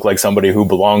 I don't look like somebody who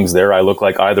belongs there. I look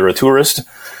like either a tourist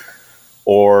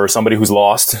or somebody who's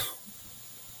lost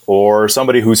or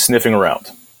somebody who's sniffing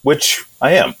around, which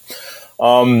I am.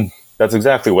 That's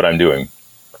exactly what I'm doing.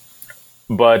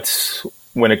 But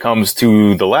when it comes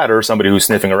to the latter, somebody who's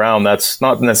sniffing around, that's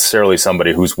not necessarily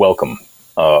somebody who's welcome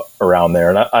around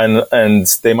there. And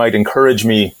they might encourage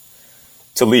me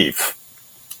to leave.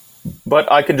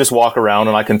 But I can just walk around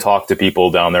and I can talk to people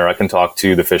down there. I can talk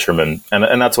to the fishermen.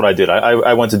 And that's what I did.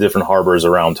 I went to different harbors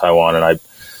around Taiwan, and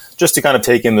just to kind of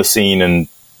take in the scene and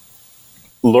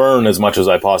learn as much as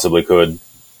I possibly could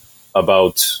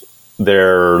about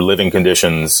their living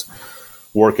conditions,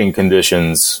 working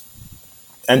conditions,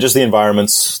 and just the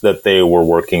environments that they were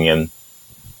working in.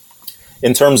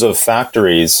 In terms of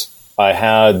factories, I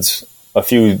had a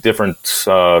few different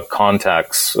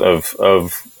contacts of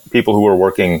people who were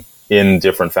working in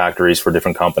different factories for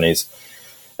different companies.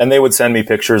 And they would send me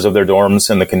pictures of their dorms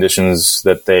and the conditions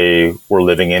that they were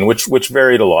living in, which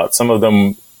varied a lot. Some of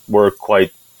them were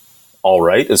quite all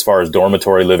right as far as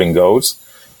dormitory living goes.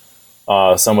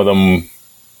 Some of them,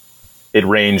 it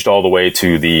ranged all the way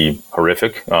to the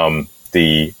horrific,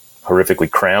 the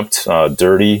horrifically cramped,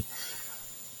 dirty,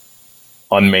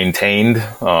 unmaintained.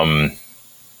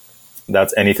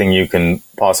 That's anything you can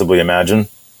possibly imagine.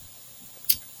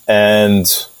 And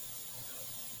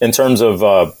in terms of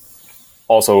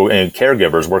also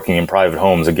caregivers working in private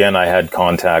homes, again, I had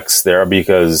contacts there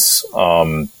because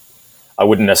I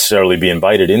wouldn't necessarily be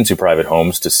invited into private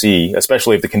homes to see,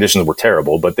 especially if the conditions were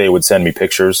terrible, but they would send me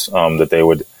pictures that they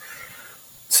would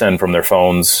send from their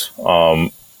phones.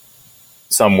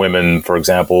 Some women, for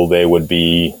example, they would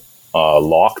be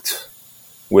locked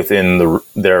within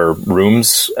their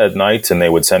rooms at night, and they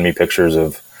would send me pictures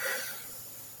of.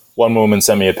 One woman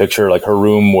sent me a picture, like her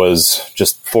room was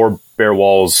just 4 bare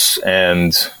walls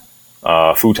and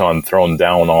a futon thrown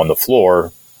down on the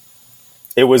floor.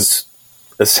 It was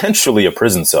essentially a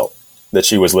prison cell that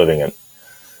she was living in,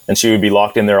 and she would be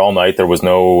locked in there all night. There was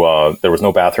no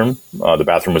bathroom. The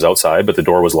bathroom was outside, but the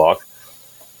door was locked,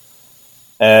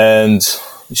 and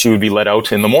she would be let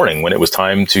out in the morning when it was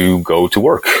time to go to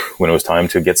work, when it was time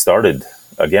to get started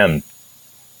again.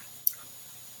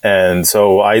 And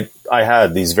so I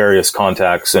had these various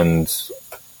contacts and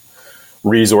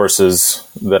resources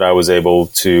that I was able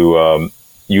to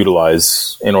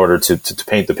utilize in order to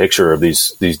paint the picture of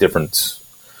these different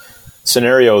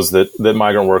scenarios that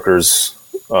migrant workers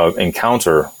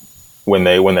encounter when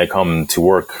they come to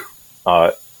work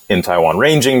in Taiwan,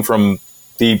 ranging from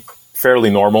the fairly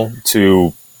normal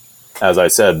to, as I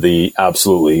said, the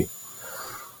absolutely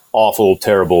awful,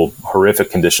 terrible, horrific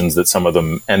conditions that some of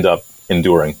them end up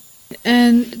enduring.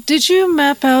 And did you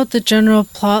map out the general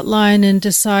plot line and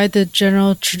decide the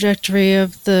general trajectory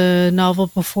of the novel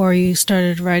before you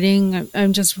started writing?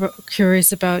 I'm just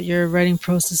curious about your writing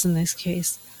process in this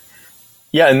case.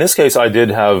 Yeah, in this case, I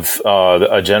did have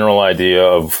a general idea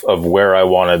of where I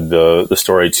wanted the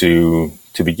story to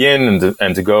begin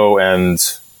and to go. And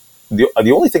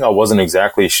the only thing I wasn't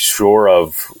exactly sure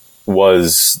of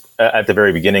was at the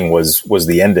very beginning was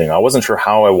the ending. I wasn't sure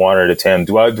how I wanted it to end.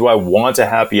 Do I want a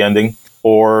happy ending,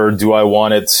 or do I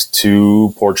want it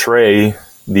to portray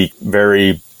the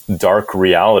very dark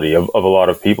reality of a lot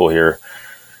of people here?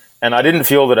 And I didn't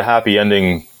feel that a happy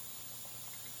ending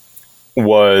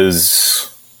was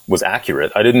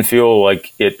accurate. I didn't feel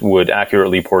like it would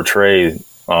accurately portray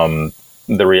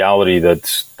the reality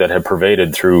that had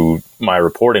pervaded through my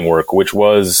reporting work, which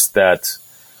was that,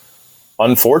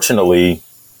 unfortunately,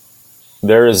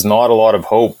 there is not a lot of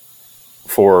hope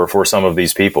for some of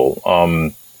these people.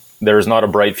 There is not a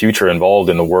bright future involved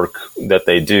in the work that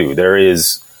they do. There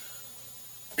is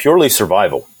purely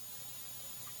survival,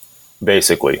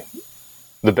 basically.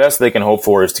 The best they can hope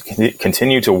for is to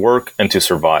continue to work and to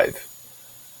survive,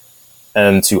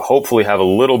 and to hopefully have a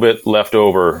little bit left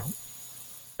over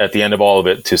at the end of all of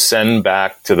it to send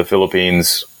back to the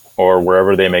Philippines or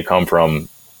wherever they may come from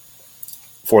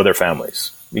for their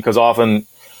families. Because often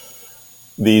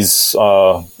these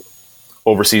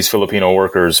overseas Filipino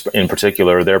workers in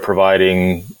particular, they're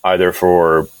providing either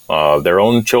for their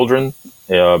own children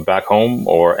back home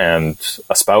and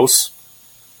a spouse,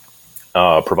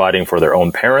 providing for their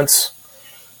own parents,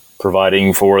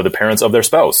 providing for the parents of their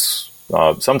spouse.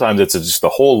 Sometimes it's just a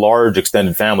whole large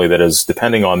extended family that is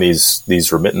depending on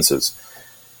these remittances.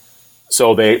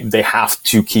 So they have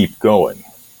to keep going.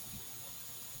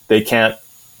 They can't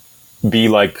be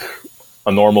like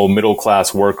a normal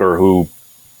middle-class worker who,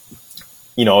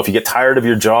 you know, if you get tired of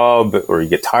your job or you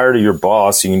get tired of your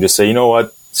boss, you can just say, you know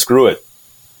what, screw it.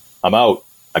 I'm out.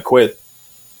 I quit.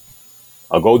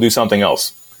 I'll go do something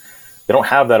else. They don't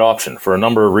have that option for a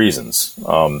number of reasons,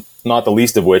 not the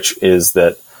least of which is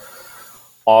that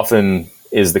often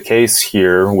is the case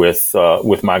here with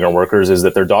migrant workers is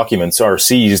that their documents are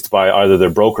seized by either their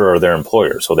broker or their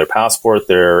employer. So their passport,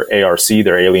 their ARC,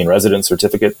 their alien resident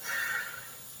certificate,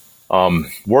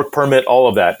 work permit, all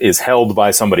of that is held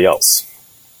by somebody else.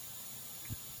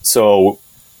 So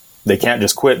they can't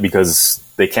just quit because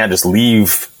they can't just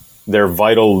leave their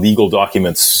vital legal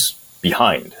documents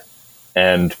behind.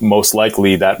 And most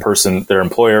likely that person, their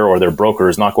employer or their broker,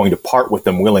 is not going to part with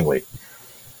them willingly.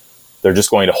 They're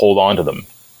just going to hold on to them.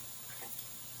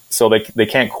 So they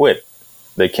can't quit.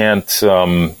 They can't,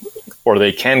 or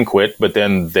they can quit, but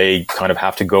then they kind of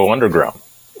have to go underground,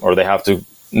 or they have to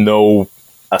know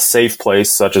a safe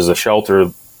place, such as a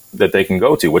shelter that they can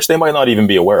go to, which they might not even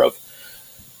be aware of.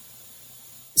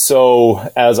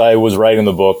 So as I was writing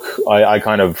the book, I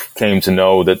kind of came to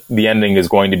know that the ending is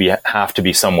going to have to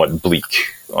be somewhat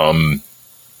bleak,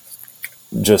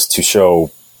 just to show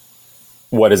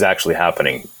what is actually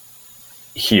happening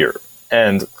here.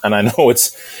 And I know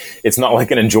it's not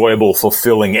like an enjoyable,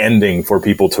 fulfilling ending for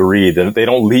people to read. They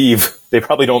don't leave. They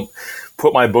probably don't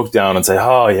put my book down and say,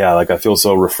 oh yeah, like I feel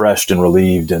so refreshed and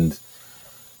relieved. And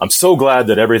I'm so glad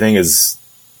that everything is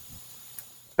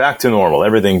back to normal.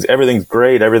 Everything's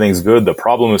great. Everything's good. The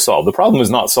problem is solved. The problem is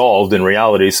not solved in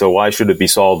reality. So why should it be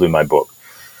solved in my book?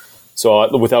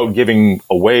 So without giving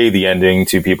away the ending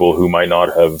to people who might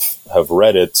not have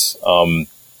read it,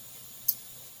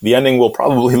 the ending will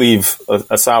probably leave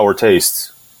a sour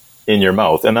taste in your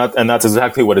mouth. And that's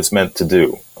exactly what it's meant to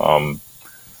do.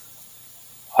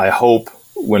 I hope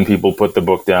when people put the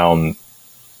book down,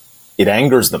 it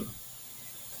angers them.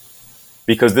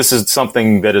 Because this is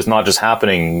something that is not just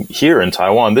happening here in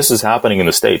Taiwan. This is happening in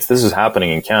the States. This is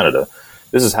happening in Canada.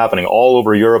 This is happening all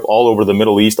over Europe, all over the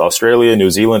Middle East, Australia,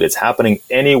 New Zealand. It's happening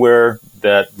anywhere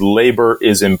that labor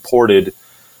is imported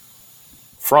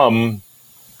from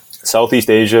Southeast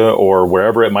Asia or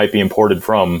wherever it might be imported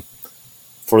from,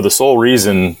 for the sole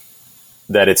reason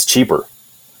that it's cheaper.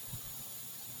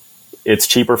 It's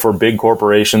cheaper for big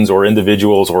corporations or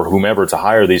individuals or whomever to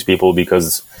hire these people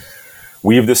because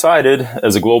we've decided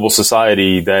as a global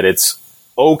society that it's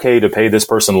okay to pay this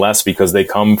person less because they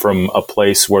come from a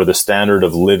place where the standard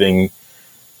of living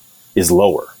is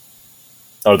lower,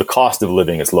 or the cost of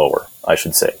living is lower, I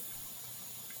should say.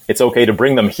 It's okay to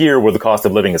bring them here where the cost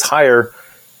of living is higher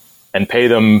and pay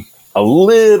them a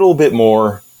little bit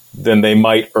more than they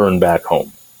might earn back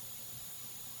home.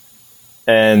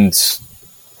 And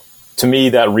to me,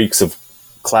 that reeks of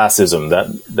classism.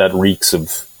 That reeks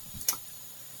of,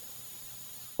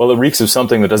 well, it reeks of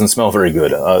something that doesn't smell very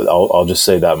good. I'll just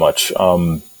say that much.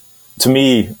 To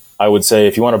me, I would say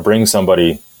if you want to bring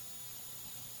somebody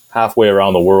halfway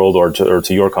around the world or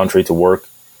to your country to work,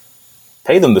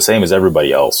 pay them the same as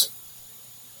everybody else.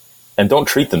 And don't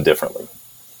treat them differently.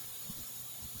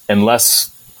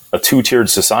 Unless a two-tiered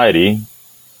society,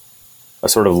 a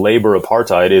sort of labor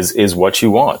apartheid is what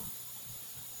you want.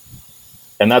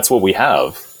 And that's what we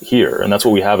have here. And that's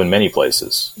what we have in many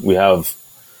places. We have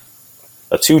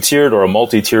a two-tiered or a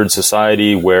multi-tiered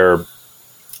society where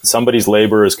somebody's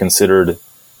labor is considered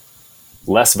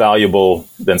less valuable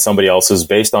than somebody else's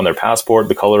based on their passport,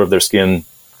 the color of their skin,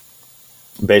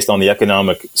 based on the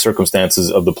economic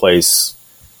circumstances of the place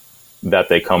that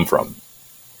they come from.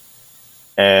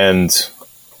 And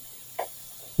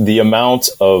the amount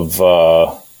of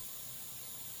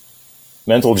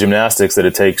mental gymnastics that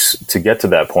it takes to get to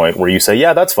that point where you say,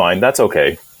 yeah, that's fine, that's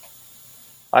okay.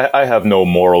 I have no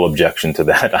moral objection to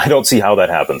that. I don't see how that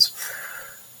happens.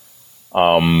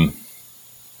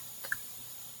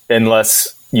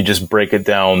 Unless you just break it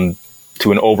down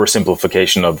to an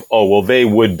oversimplification of, oh, well, they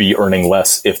would be earning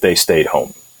less if they stayed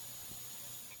home.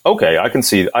 Okay, I can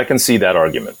see that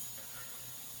argument.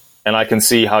 And I can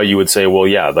see how you would say, well,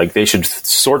 yeah, like they should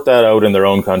sort that out in their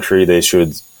own country. They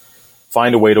should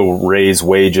find a way to raise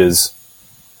wages.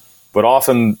 But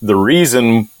often the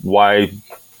reason why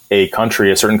a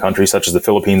certain country such as the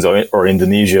Philippines or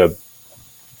Indonesia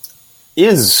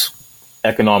is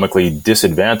economically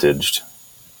disadvantaged.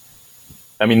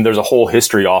 I mean, there's a whole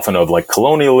history often of like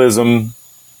colonialism,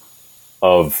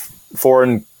 of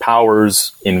foreign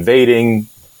powers invading,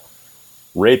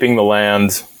 raping the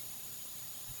land,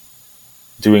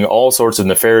 doing all sorts of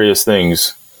nefarious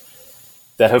things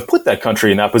that have put that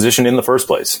country in that position in the first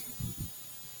place.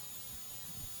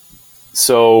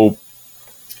 So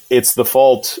it's the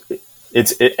fault.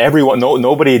 Everyone.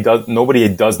 Nobody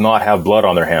does not have blood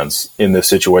on their hands in this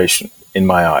situation, in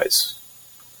my eyes.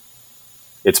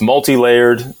 It's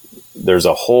multi-layered. There's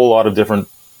a whole lot of different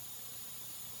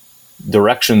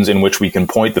directions in which we can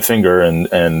point the finger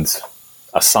and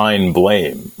assign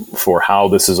blame for how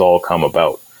this has all come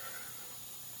about.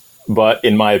 But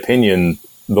in my opinion,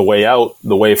 the way out,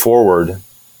 the way forward,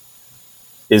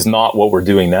 is not what we're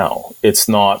doing now. It's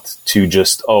not to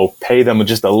just, pay them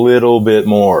just a little bit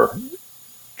more,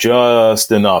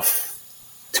 just enough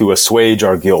to assuage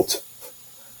our guilt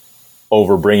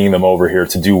over bringing them over here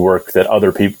to do work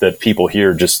that people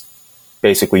here just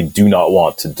basically do not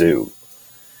want to do.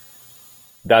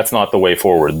 That's not the way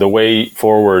forward. The way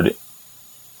forward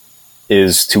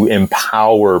is to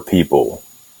empower people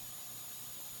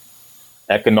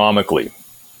economically,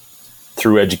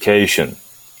 through education,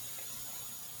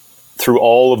 through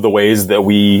all of the ways that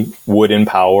we would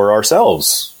empower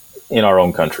ourselves in our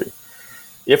own country.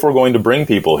 If we're going to bring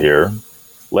people here,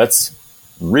 let's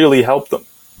really help them.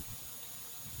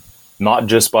 Not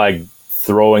just by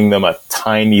throwing them a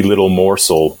tiny little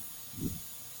morsel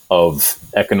of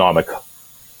economic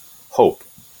hope,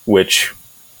 which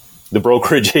the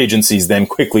brokerage agencies then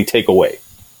quickly take away.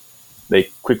 They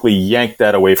quickly yank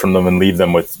that away from them and leave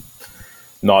them with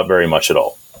not very much at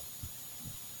all.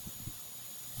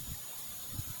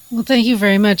 Well, thank you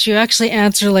very much. You actually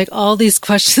answer like all these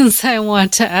questions I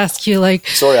want to ask you. Like,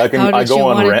 sorry, I go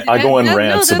on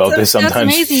rants about this sometimes. That's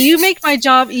amazing. You make my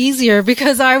job easier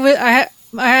because I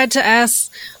had to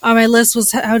ask on my list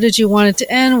was how did you want it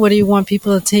to end? What do you want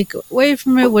people to take away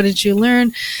from it? What did you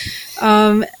learn?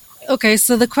 Okay,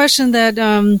 so the question that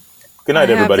good night,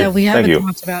 everybody. That we Thank haven't you.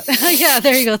 talked about. Yeah,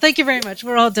 there you go. Thank you very much.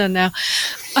 We're all done now.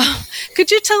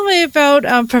 Could you tell me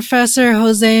about Professor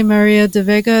Jose Maria de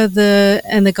Vega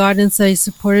and the guidance that he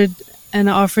supported and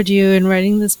offered you in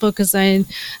writing this book? Because I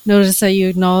noticed that you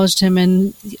acknowledged him,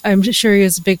 and I'm sure he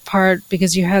was a big part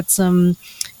because you had some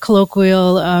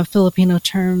colloquial Filipino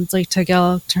terms, like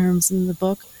Tagalog terms in the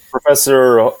book.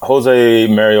 Professor Jose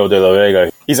Mario de la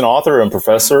Vega. He's an author and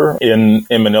professor in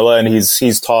Manila, and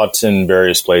he's taught in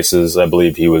various places. I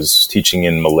believe he was teaching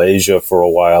in Malaysia for a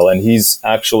while, and he's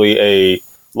actually a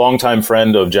longtime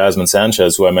friend of Jasmine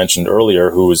Sanchez, who I mentioned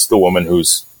earlier, who is the woman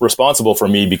who's responsible for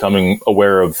me becoming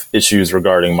aware of issues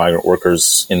regarding migrant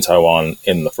workers in Taiwan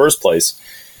in the first place.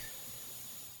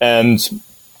 And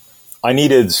I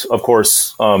needed, of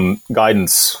course,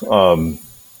 guidance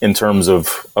in terms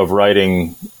of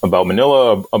writing about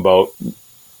Manila, about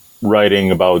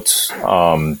writing about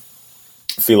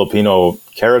Filipino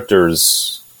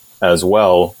characters as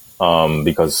well,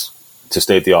 because to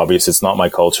state the obvious, it's not my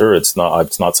culture. It's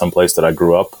not some place that I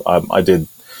grew up. I did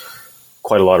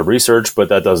quite a lot of research, but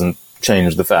that doesn't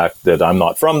change the fact that I'm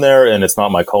not from there and it's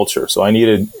not my culture. So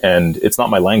and it's not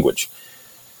my language.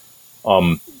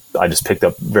 I just picked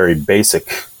up very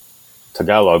basic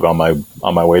Tagalog on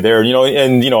my way there,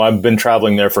 and I've been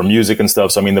traveling there for music and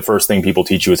stuff. So, I mean, the first thing people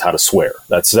teach you is how to swear.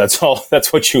 That's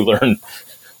what you learn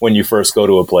when you first go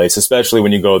to a place, especially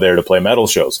when you go there to play metal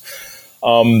shows.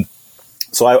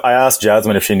 So I asked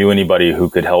Jasmine if she knew anybody who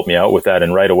could help me out with that.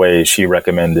 And right away she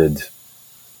recommended,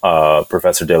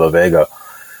 Professor de la Vega.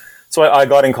 So I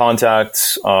got in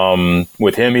contact,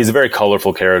 with him. He's a very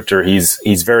colorful character.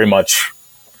 He's very much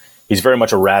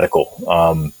a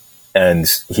radical. And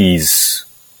he's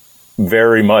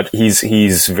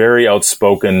very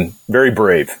outspoken, very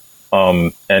brave.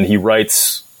 And he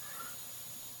writes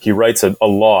a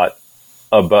lot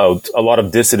about a lot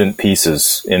of dissident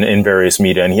pieces in various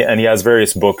media. And he has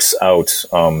various books out,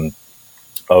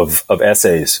 of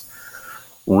essays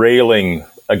railing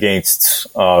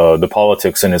against, the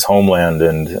politics in his homeland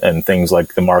and things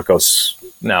like the Marcos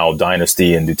now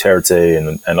dynasty and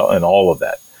Duterte and all of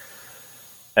that.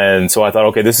 And so I thought,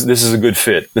 okay, this is a good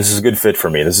fit. This is a good fit for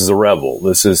me. This is a rebel.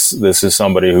 This is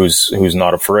somebody who's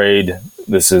not afraid.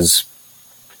 This is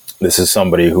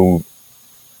somebody who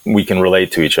we can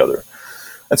relate to each other.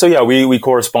 And so, yeah, we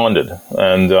corresponded,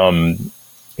 and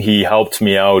he helped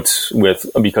me out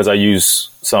because I use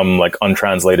some like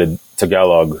untranslated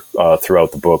Tagalog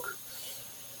throughout the book,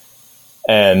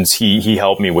 and he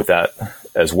helped me with that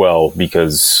as well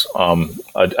because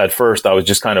at first I was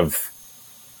just kind of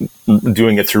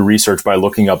doing it through research by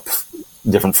looking up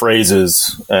different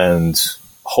phrases and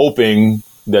hoping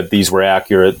that these were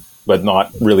accurate, but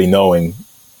not really knowing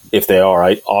if they are.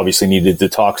 I obviously needed to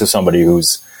talk to somebody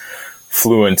who's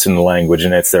fluent in the language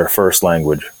and it's their first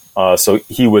language. So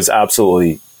he was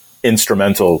absolutely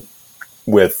instrumental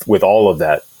with all of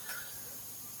that.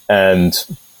 And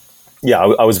yeah,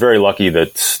 I was very lucky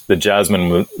that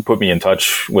Jasmine put me in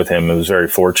touch with him. It was very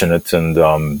fortunate.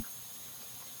 And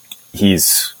he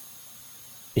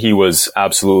was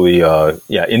absolutely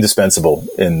indispensable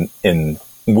in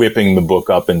whipping the book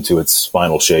up into its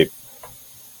final shape.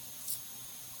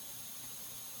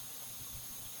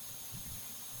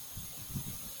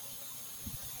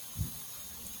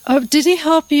 Did he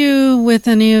help you with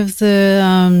any of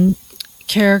the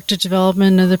character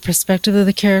development or the perspective of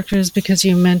the characters? Because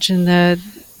you mentioned that,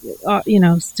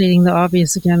 stating the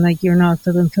obvious again, like you're not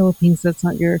from the Philippines, that's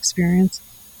not your experience.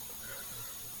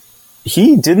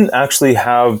 He didn't actually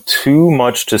have too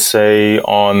much to say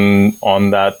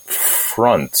on that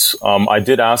front. I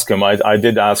did ask him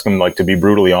like to be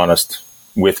brutally honest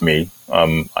with me.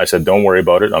 I said, don't worry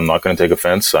about it. I'm not going to take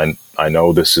offense. I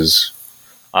know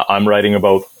I'm writing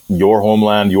about your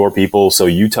homeland, your people. So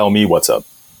you tell me what's up.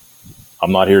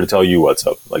 I'm not here to tell you what's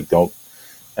up. Like, don't.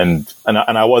 And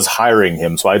I was hiring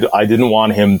him. So I didn't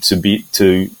want him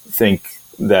to think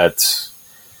that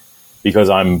because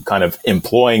I'm kind of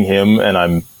employing him and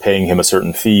I'm paying him a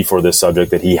certain fee for this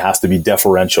subject that he has to be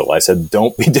deferential. I said,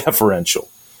 don't be deferential.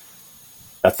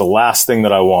 That's the last thing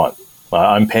that I want.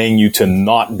 I'm paying you to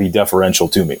not be deferential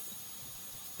to me.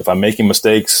 If I'm making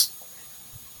mistakes,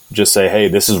 just say, hey,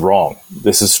 this is wrong.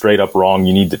 This is straight up wrong.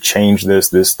 You need to change this.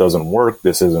 This doesn't work.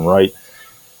 This isn't right.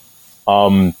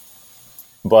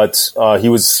 But he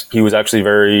was actually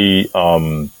very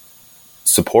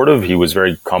supportive. He was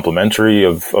very complimentary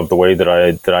of the way that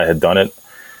I had done it.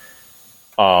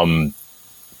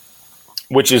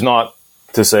 Which is not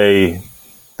to say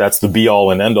that's the be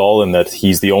all and end all, and that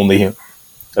he's the only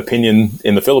opinion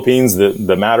in the Philippines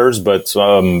that matters. But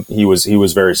he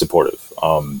was very supportive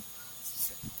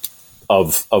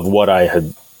of what I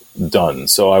had done.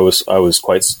 So I was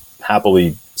quite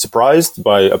pleasantly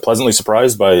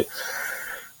surprised by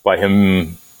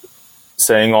him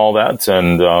saying all that.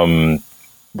 And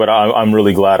but I'm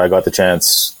really glad I got the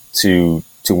chance to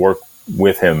work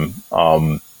with him.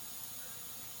 And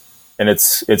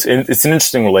it's an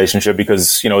interesting relationship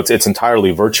because, it's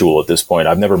entirely virtual at this point.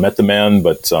 I've never met the man,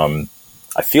 but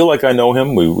I feel like I know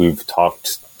him. We've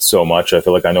talked so much. I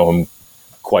feel like I know him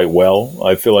quite well.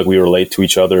 I feel like we relate to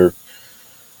each other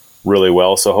really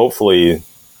well. So hopefully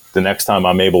the next time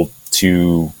I'm able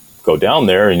to go down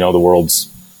there, the world's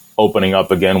opening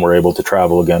up again, we're able to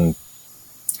travel again.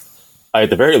 At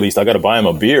the very least, I got to buy him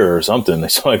a beer or something.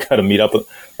 So I got to meet up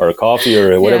or a coffee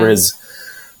or whatever his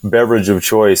beverage of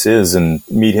choice is, and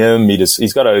meet him.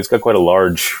 He's got quite a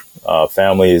large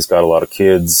family. He's got a lot of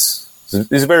kids.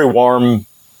 He's a very warm,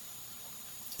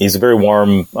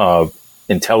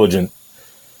 intelligent,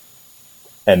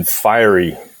 and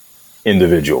fiery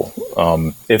individual.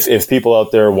 If people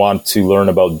out there want to learn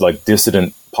about like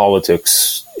dissident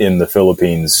politics in the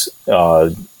Philippines,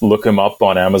 look him up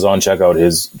on Amazon. Check out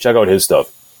his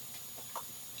stuff.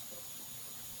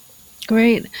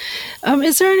 Great.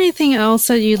 Is there anything else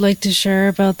that you'd like to share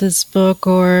about this book,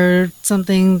 or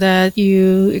something that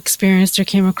you experienced or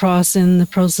came across in the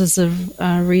process of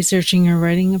researching or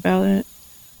writing about it?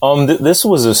 This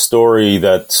was a story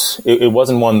that it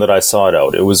wasn't one that I sought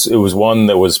out. It was one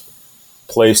that was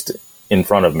placed in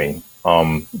front of me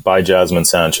by Jasmine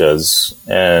Sanchez,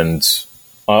 and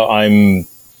I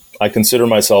consider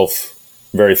myself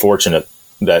very fortunate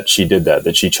that she did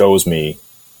that she chose me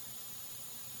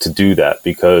to do that,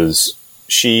 because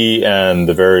she and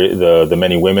the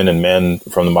many women and men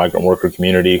from the migrant worker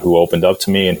community who opened up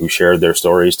to me and who shared their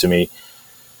stories to me,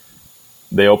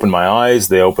 they opened my eyes,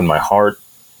 they opened my heart,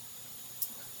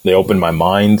 they opened my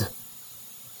mind,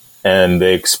 and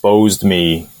they exposed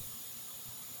me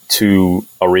to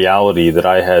a reality that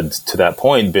I had to that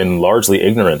point been largely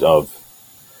ignorant of.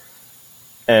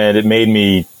 And it made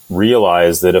me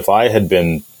realize that if I had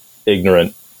been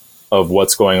ignorant of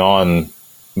what's going on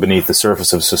beneath the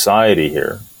surface of society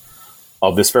here,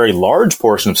 of this very large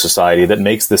portion of society that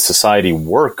makes this society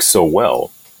work so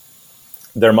well,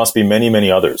 there must be many,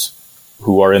 many others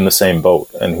who are in the same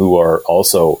boat and who are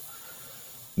also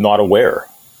not aware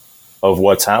of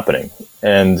what's happening.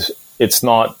 And it's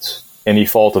not any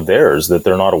fault of theirs that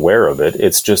they're not aware of it.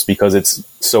 It's just because it's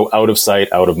so out of sight,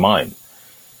 out of mind.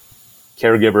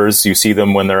 Caregivers, you see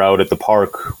them when they're out at the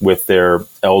park with their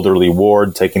elderly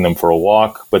ward, taking them for a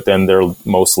walk, but then they're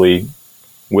mostly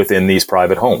within these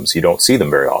private homes. You don't see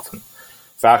them very often.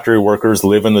 Factory workers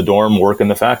live in the dorm, work in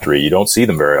the factory. You don't see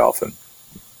them very often.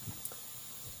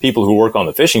 People who work on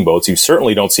the fishing boats, you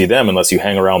certainly don't see them unless you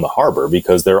hang around the harbor,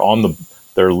 because they're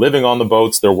living on the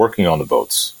boats, they're working on the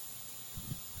boats.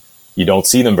 You don't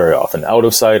see them very often. Out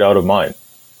of sight, out of mind.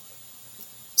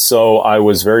 So I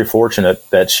was very fortunate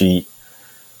that she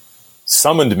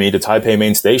summoned me to Taipei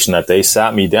Main Station that day,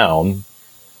 sat me down,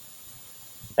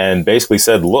 and basically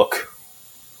said, look,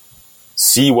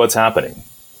 see what's happening.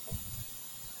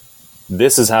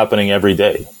 This is happening every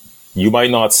day. You might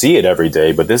not see it every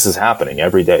day, but this is happening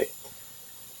every day.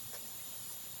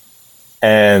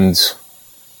 And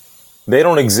they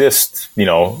don't exist, they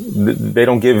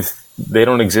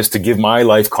don't exist to give my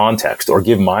life context or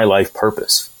give my life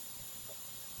purpose.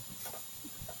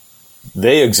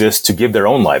 They exist to give their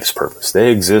own lives purpose. They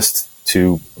exist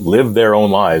to live their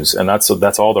own lives, and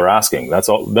that's all they're asking. That's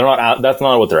all. That's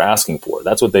not what they're asking for.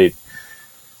 That's what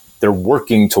they're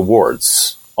working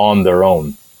towards on their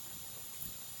own.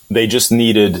 They just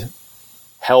needed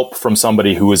help from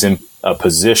somebody who was in a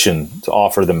position to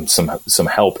offer them some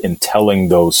help in telling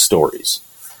those stories.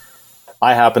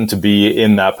 I happen to be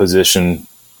in that position.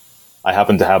 I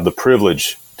happen to have the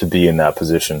privilege to be in that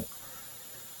position.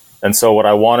 And so what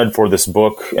I wanted for this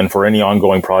book and for any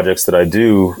ongoing projects that I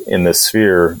do in this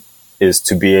sphere is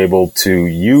to be able to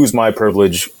use my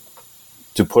privilege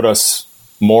to put us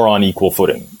more on equal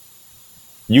footing.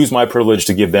 Use my privilege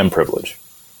to give them privilege.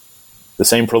 The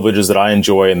same privileges that I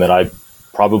enjoy and that I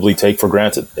probably take for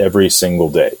granted every single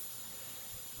day.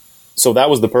 So that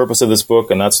was the purpose of this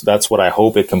book, and that's what I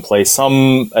hope it can play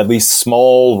some, at least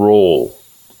small role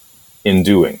in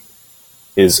doing.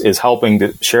 Is helping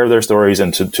to share their stories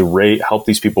and to help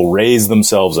these people raise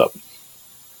themselves up.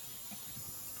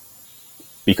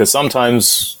 Because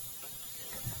sometimes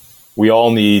we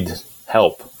all need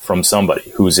help from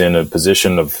somebody who's in a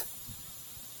position of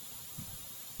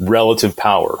relative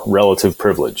power, relative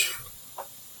privilege.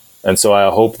 And so I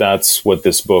hope that's what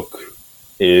this book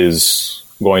is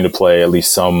going to play at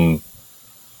least some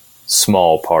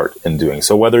small part in doing.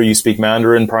 So whether you speak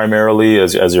Mandarin primarily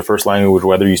as your first language,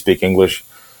 whether you speak English,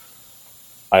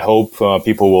 I hope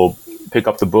people will pick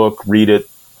up the book, read it,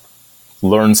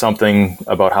 learn something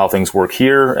about how things work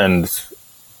here, and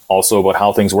also about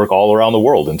how things work all around the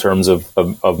world in terms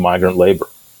of migrant labor.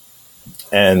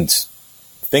 And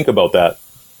think about that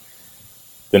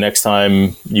the next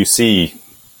time you see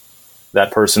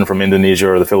that person from Indonesia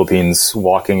or the Philippines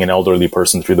walking an elderly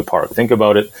person through the park. Think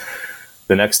about it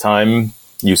the next time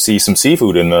you see some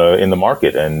seafood in the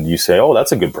market and you say, oh,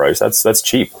 that's a good price. That's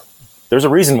cheap. There's a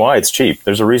reason why it's cheap.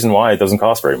 There's a reason why it doesn't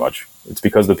cost very much. It's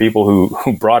because the people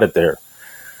who brought it there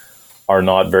are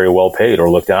not very well paid or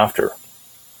looked after.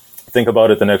 Think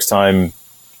about it the next time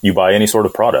you buy any sort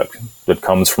of product that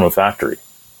comes from a factory.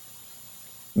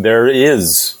 There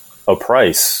is a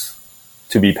price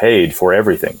to be paid for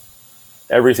everything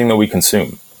that we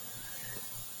consume.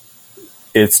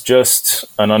 It's just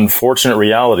an unfortunate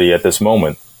reality at this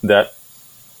moment that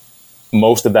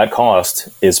most of that cost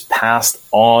is passed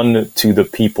on to the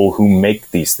people who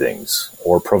make these things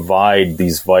or provide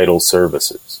these vital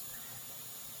services.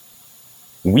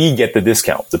 We get the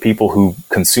discount, the people who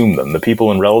consume them, the people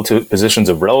in relative positions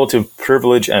of relative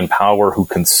privilege and power who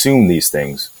consume these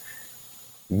things.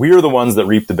 We're the ones that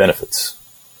reap the benefits.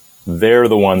 They're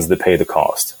the ones that pay the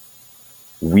cost.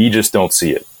 We just don't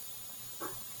see it.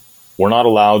 We're not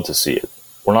allowed to see it.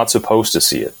 We're not supposed to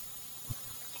see it.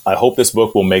 I hope this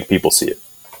book will make people see it.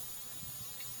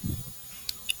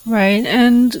 Right,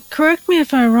 and correct me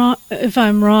if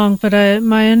I'm wrong, but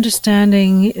my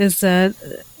understanding is that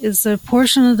is a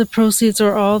portion of the proceeds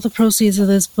or all the proceeds of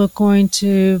this book going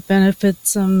to benefit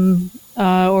some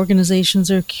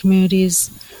organizations or communities?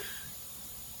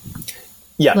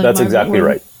 Yeah, that's exactly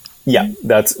right. Yeah,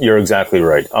 you're exactly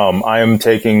right. I am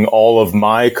taking all of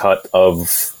my cut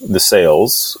of the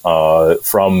sales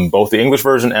from both the English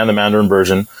version and the Mandarin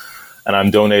version, and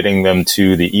I'm donating them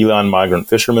to the Ilan Migrant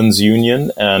Fishermen's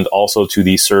Union and also to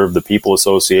the Serve the People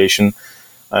Association.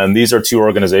 And these are two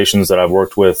organizations that I've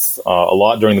worked with a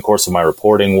lot during the course of my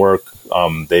reporting work.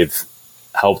 They've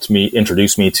helped me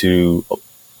introduce me to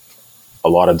a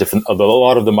lot of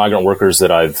the migrant workers that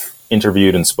I've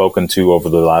interviewed and spoken to over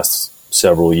the last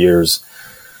several years.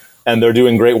 And they're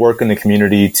doing great work in the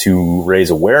community to raise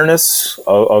awareness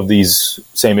of these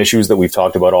same issues that we've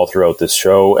talked about all throughout this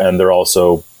show. And they're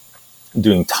also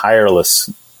doing tireless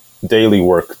daily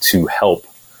work to help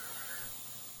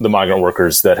the migrant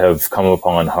workers that have come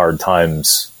upon hard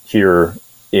times here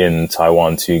in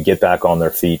Taiwan to get back on their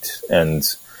feet and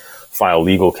file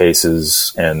legal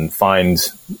cases and find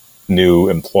new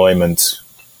employment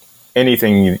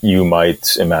anything you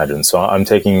might imagine. So I'm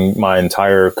taking my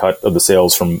entire cut of the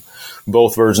sales from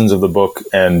both versions of the book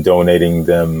and donating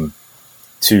them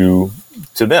to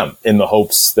them in the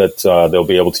hopes that they'll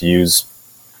be able to use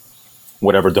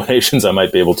whatever donations I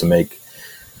might be able to make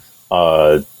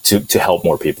to help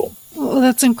more people. Well,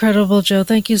 that's incredible, Joe.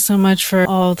 Thank you so much for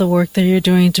all the work that you're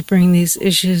doing to bring these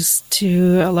issues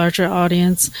to a larger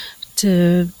audience,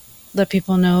 to let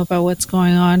people know about what's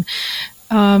going on.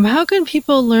 How can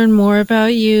people learn more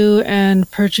about you and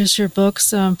purchase your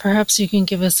books? Perhaps you can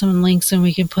give us some links and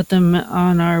we can put them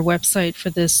on our website for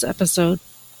this episode.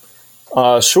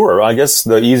 Sure. I guess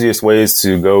the easiest way is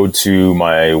to go to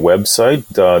my website,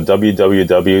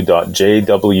 www.jwhenley,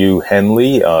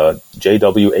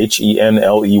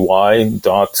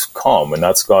 jwhenley.com. And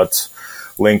that's got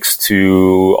links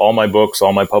to all my books,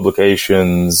 all my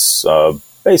publications,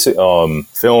 basic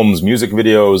films, music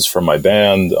videos from my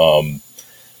band.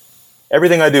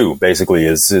 Everything I do basically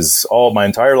is all my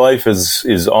entire life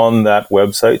is on that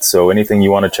website. So anything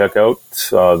you want to check out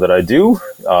that I do,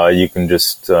 you can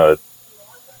just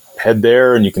head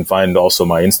there, and you can find also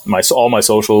my all my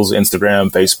socials: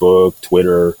 Instagram, Facebook,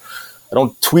 Twitter. I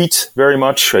don't tweet very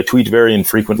much. I tweet very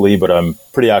infrequently, but I'm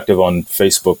pretty active on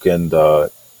Facebook and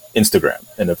Instagram.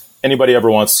 And if anybody ever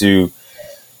wants to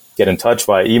get in touch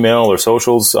via email or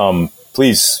socials,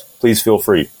 please feel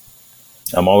free.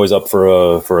 I'm always up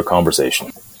for a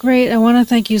conversation. Great. I want to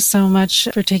thank you so much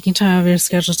for taking time out of your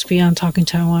schedule to be on Talking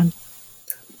Taiwan.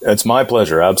 It's my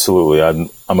pleasure. Absolutely.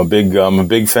 I'm a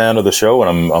big fan of the show,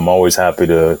 and I'm always happy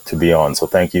to be on. So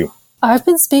thank you. I've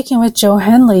been speaking with Joe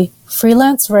Henley,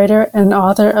 freelance writer and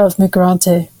author of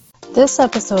Migrante. This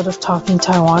episode of Talking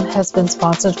Taiwan has been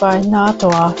sponsored by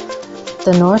NATOA,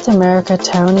 the North America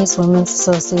Taiwanese Women's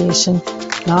Association.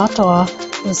 NATOA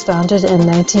was founded in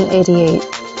 1988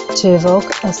 to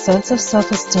evoke a sense of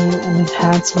self-esteem and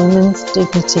enhance women's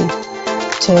dignity,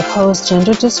 to oppose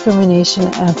gender discrimination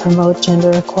and promote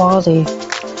gender equality,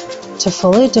 to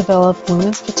fully develop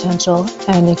women's potential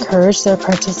and encourage their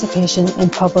participation in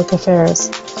public affairs,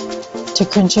 to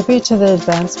contribute to the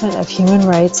advancement of human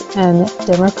rights and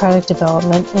democratic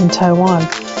development in Taiwan,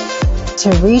 to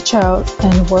reach out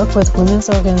and work with women's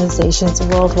organizations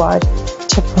worldwide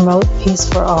to promote peace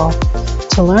for all.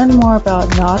 To learn more about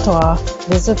NATOA,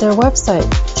 visit their website,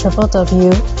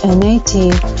 www.natwa.com.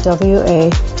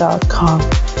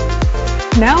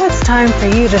 Now it's time for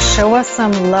you to show us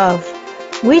some love.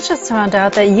 We just found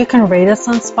out that you can rate us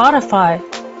on Spotify.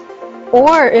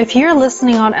 Or if you're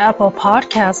listening on Apple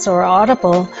Podcasts or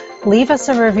Audible, leave us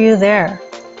a review there.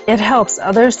 It helps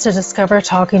others to discover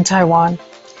Talking Taiwan.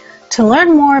 To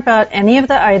learn more about any of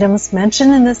the items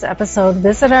mentioned in this episode,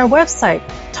 visit our website,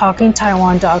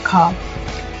 talkingtaiwan.com.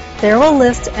 There we'll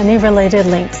list any related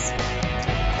links.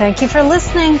 Thank you for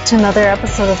listening to another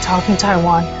episode of Talking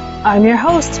Taiwan. I'm your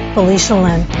host, Felicia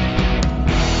Lin.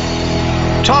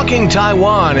 Talking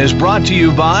Taiwan is brought to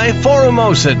you by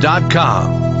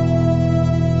Forumosa.com.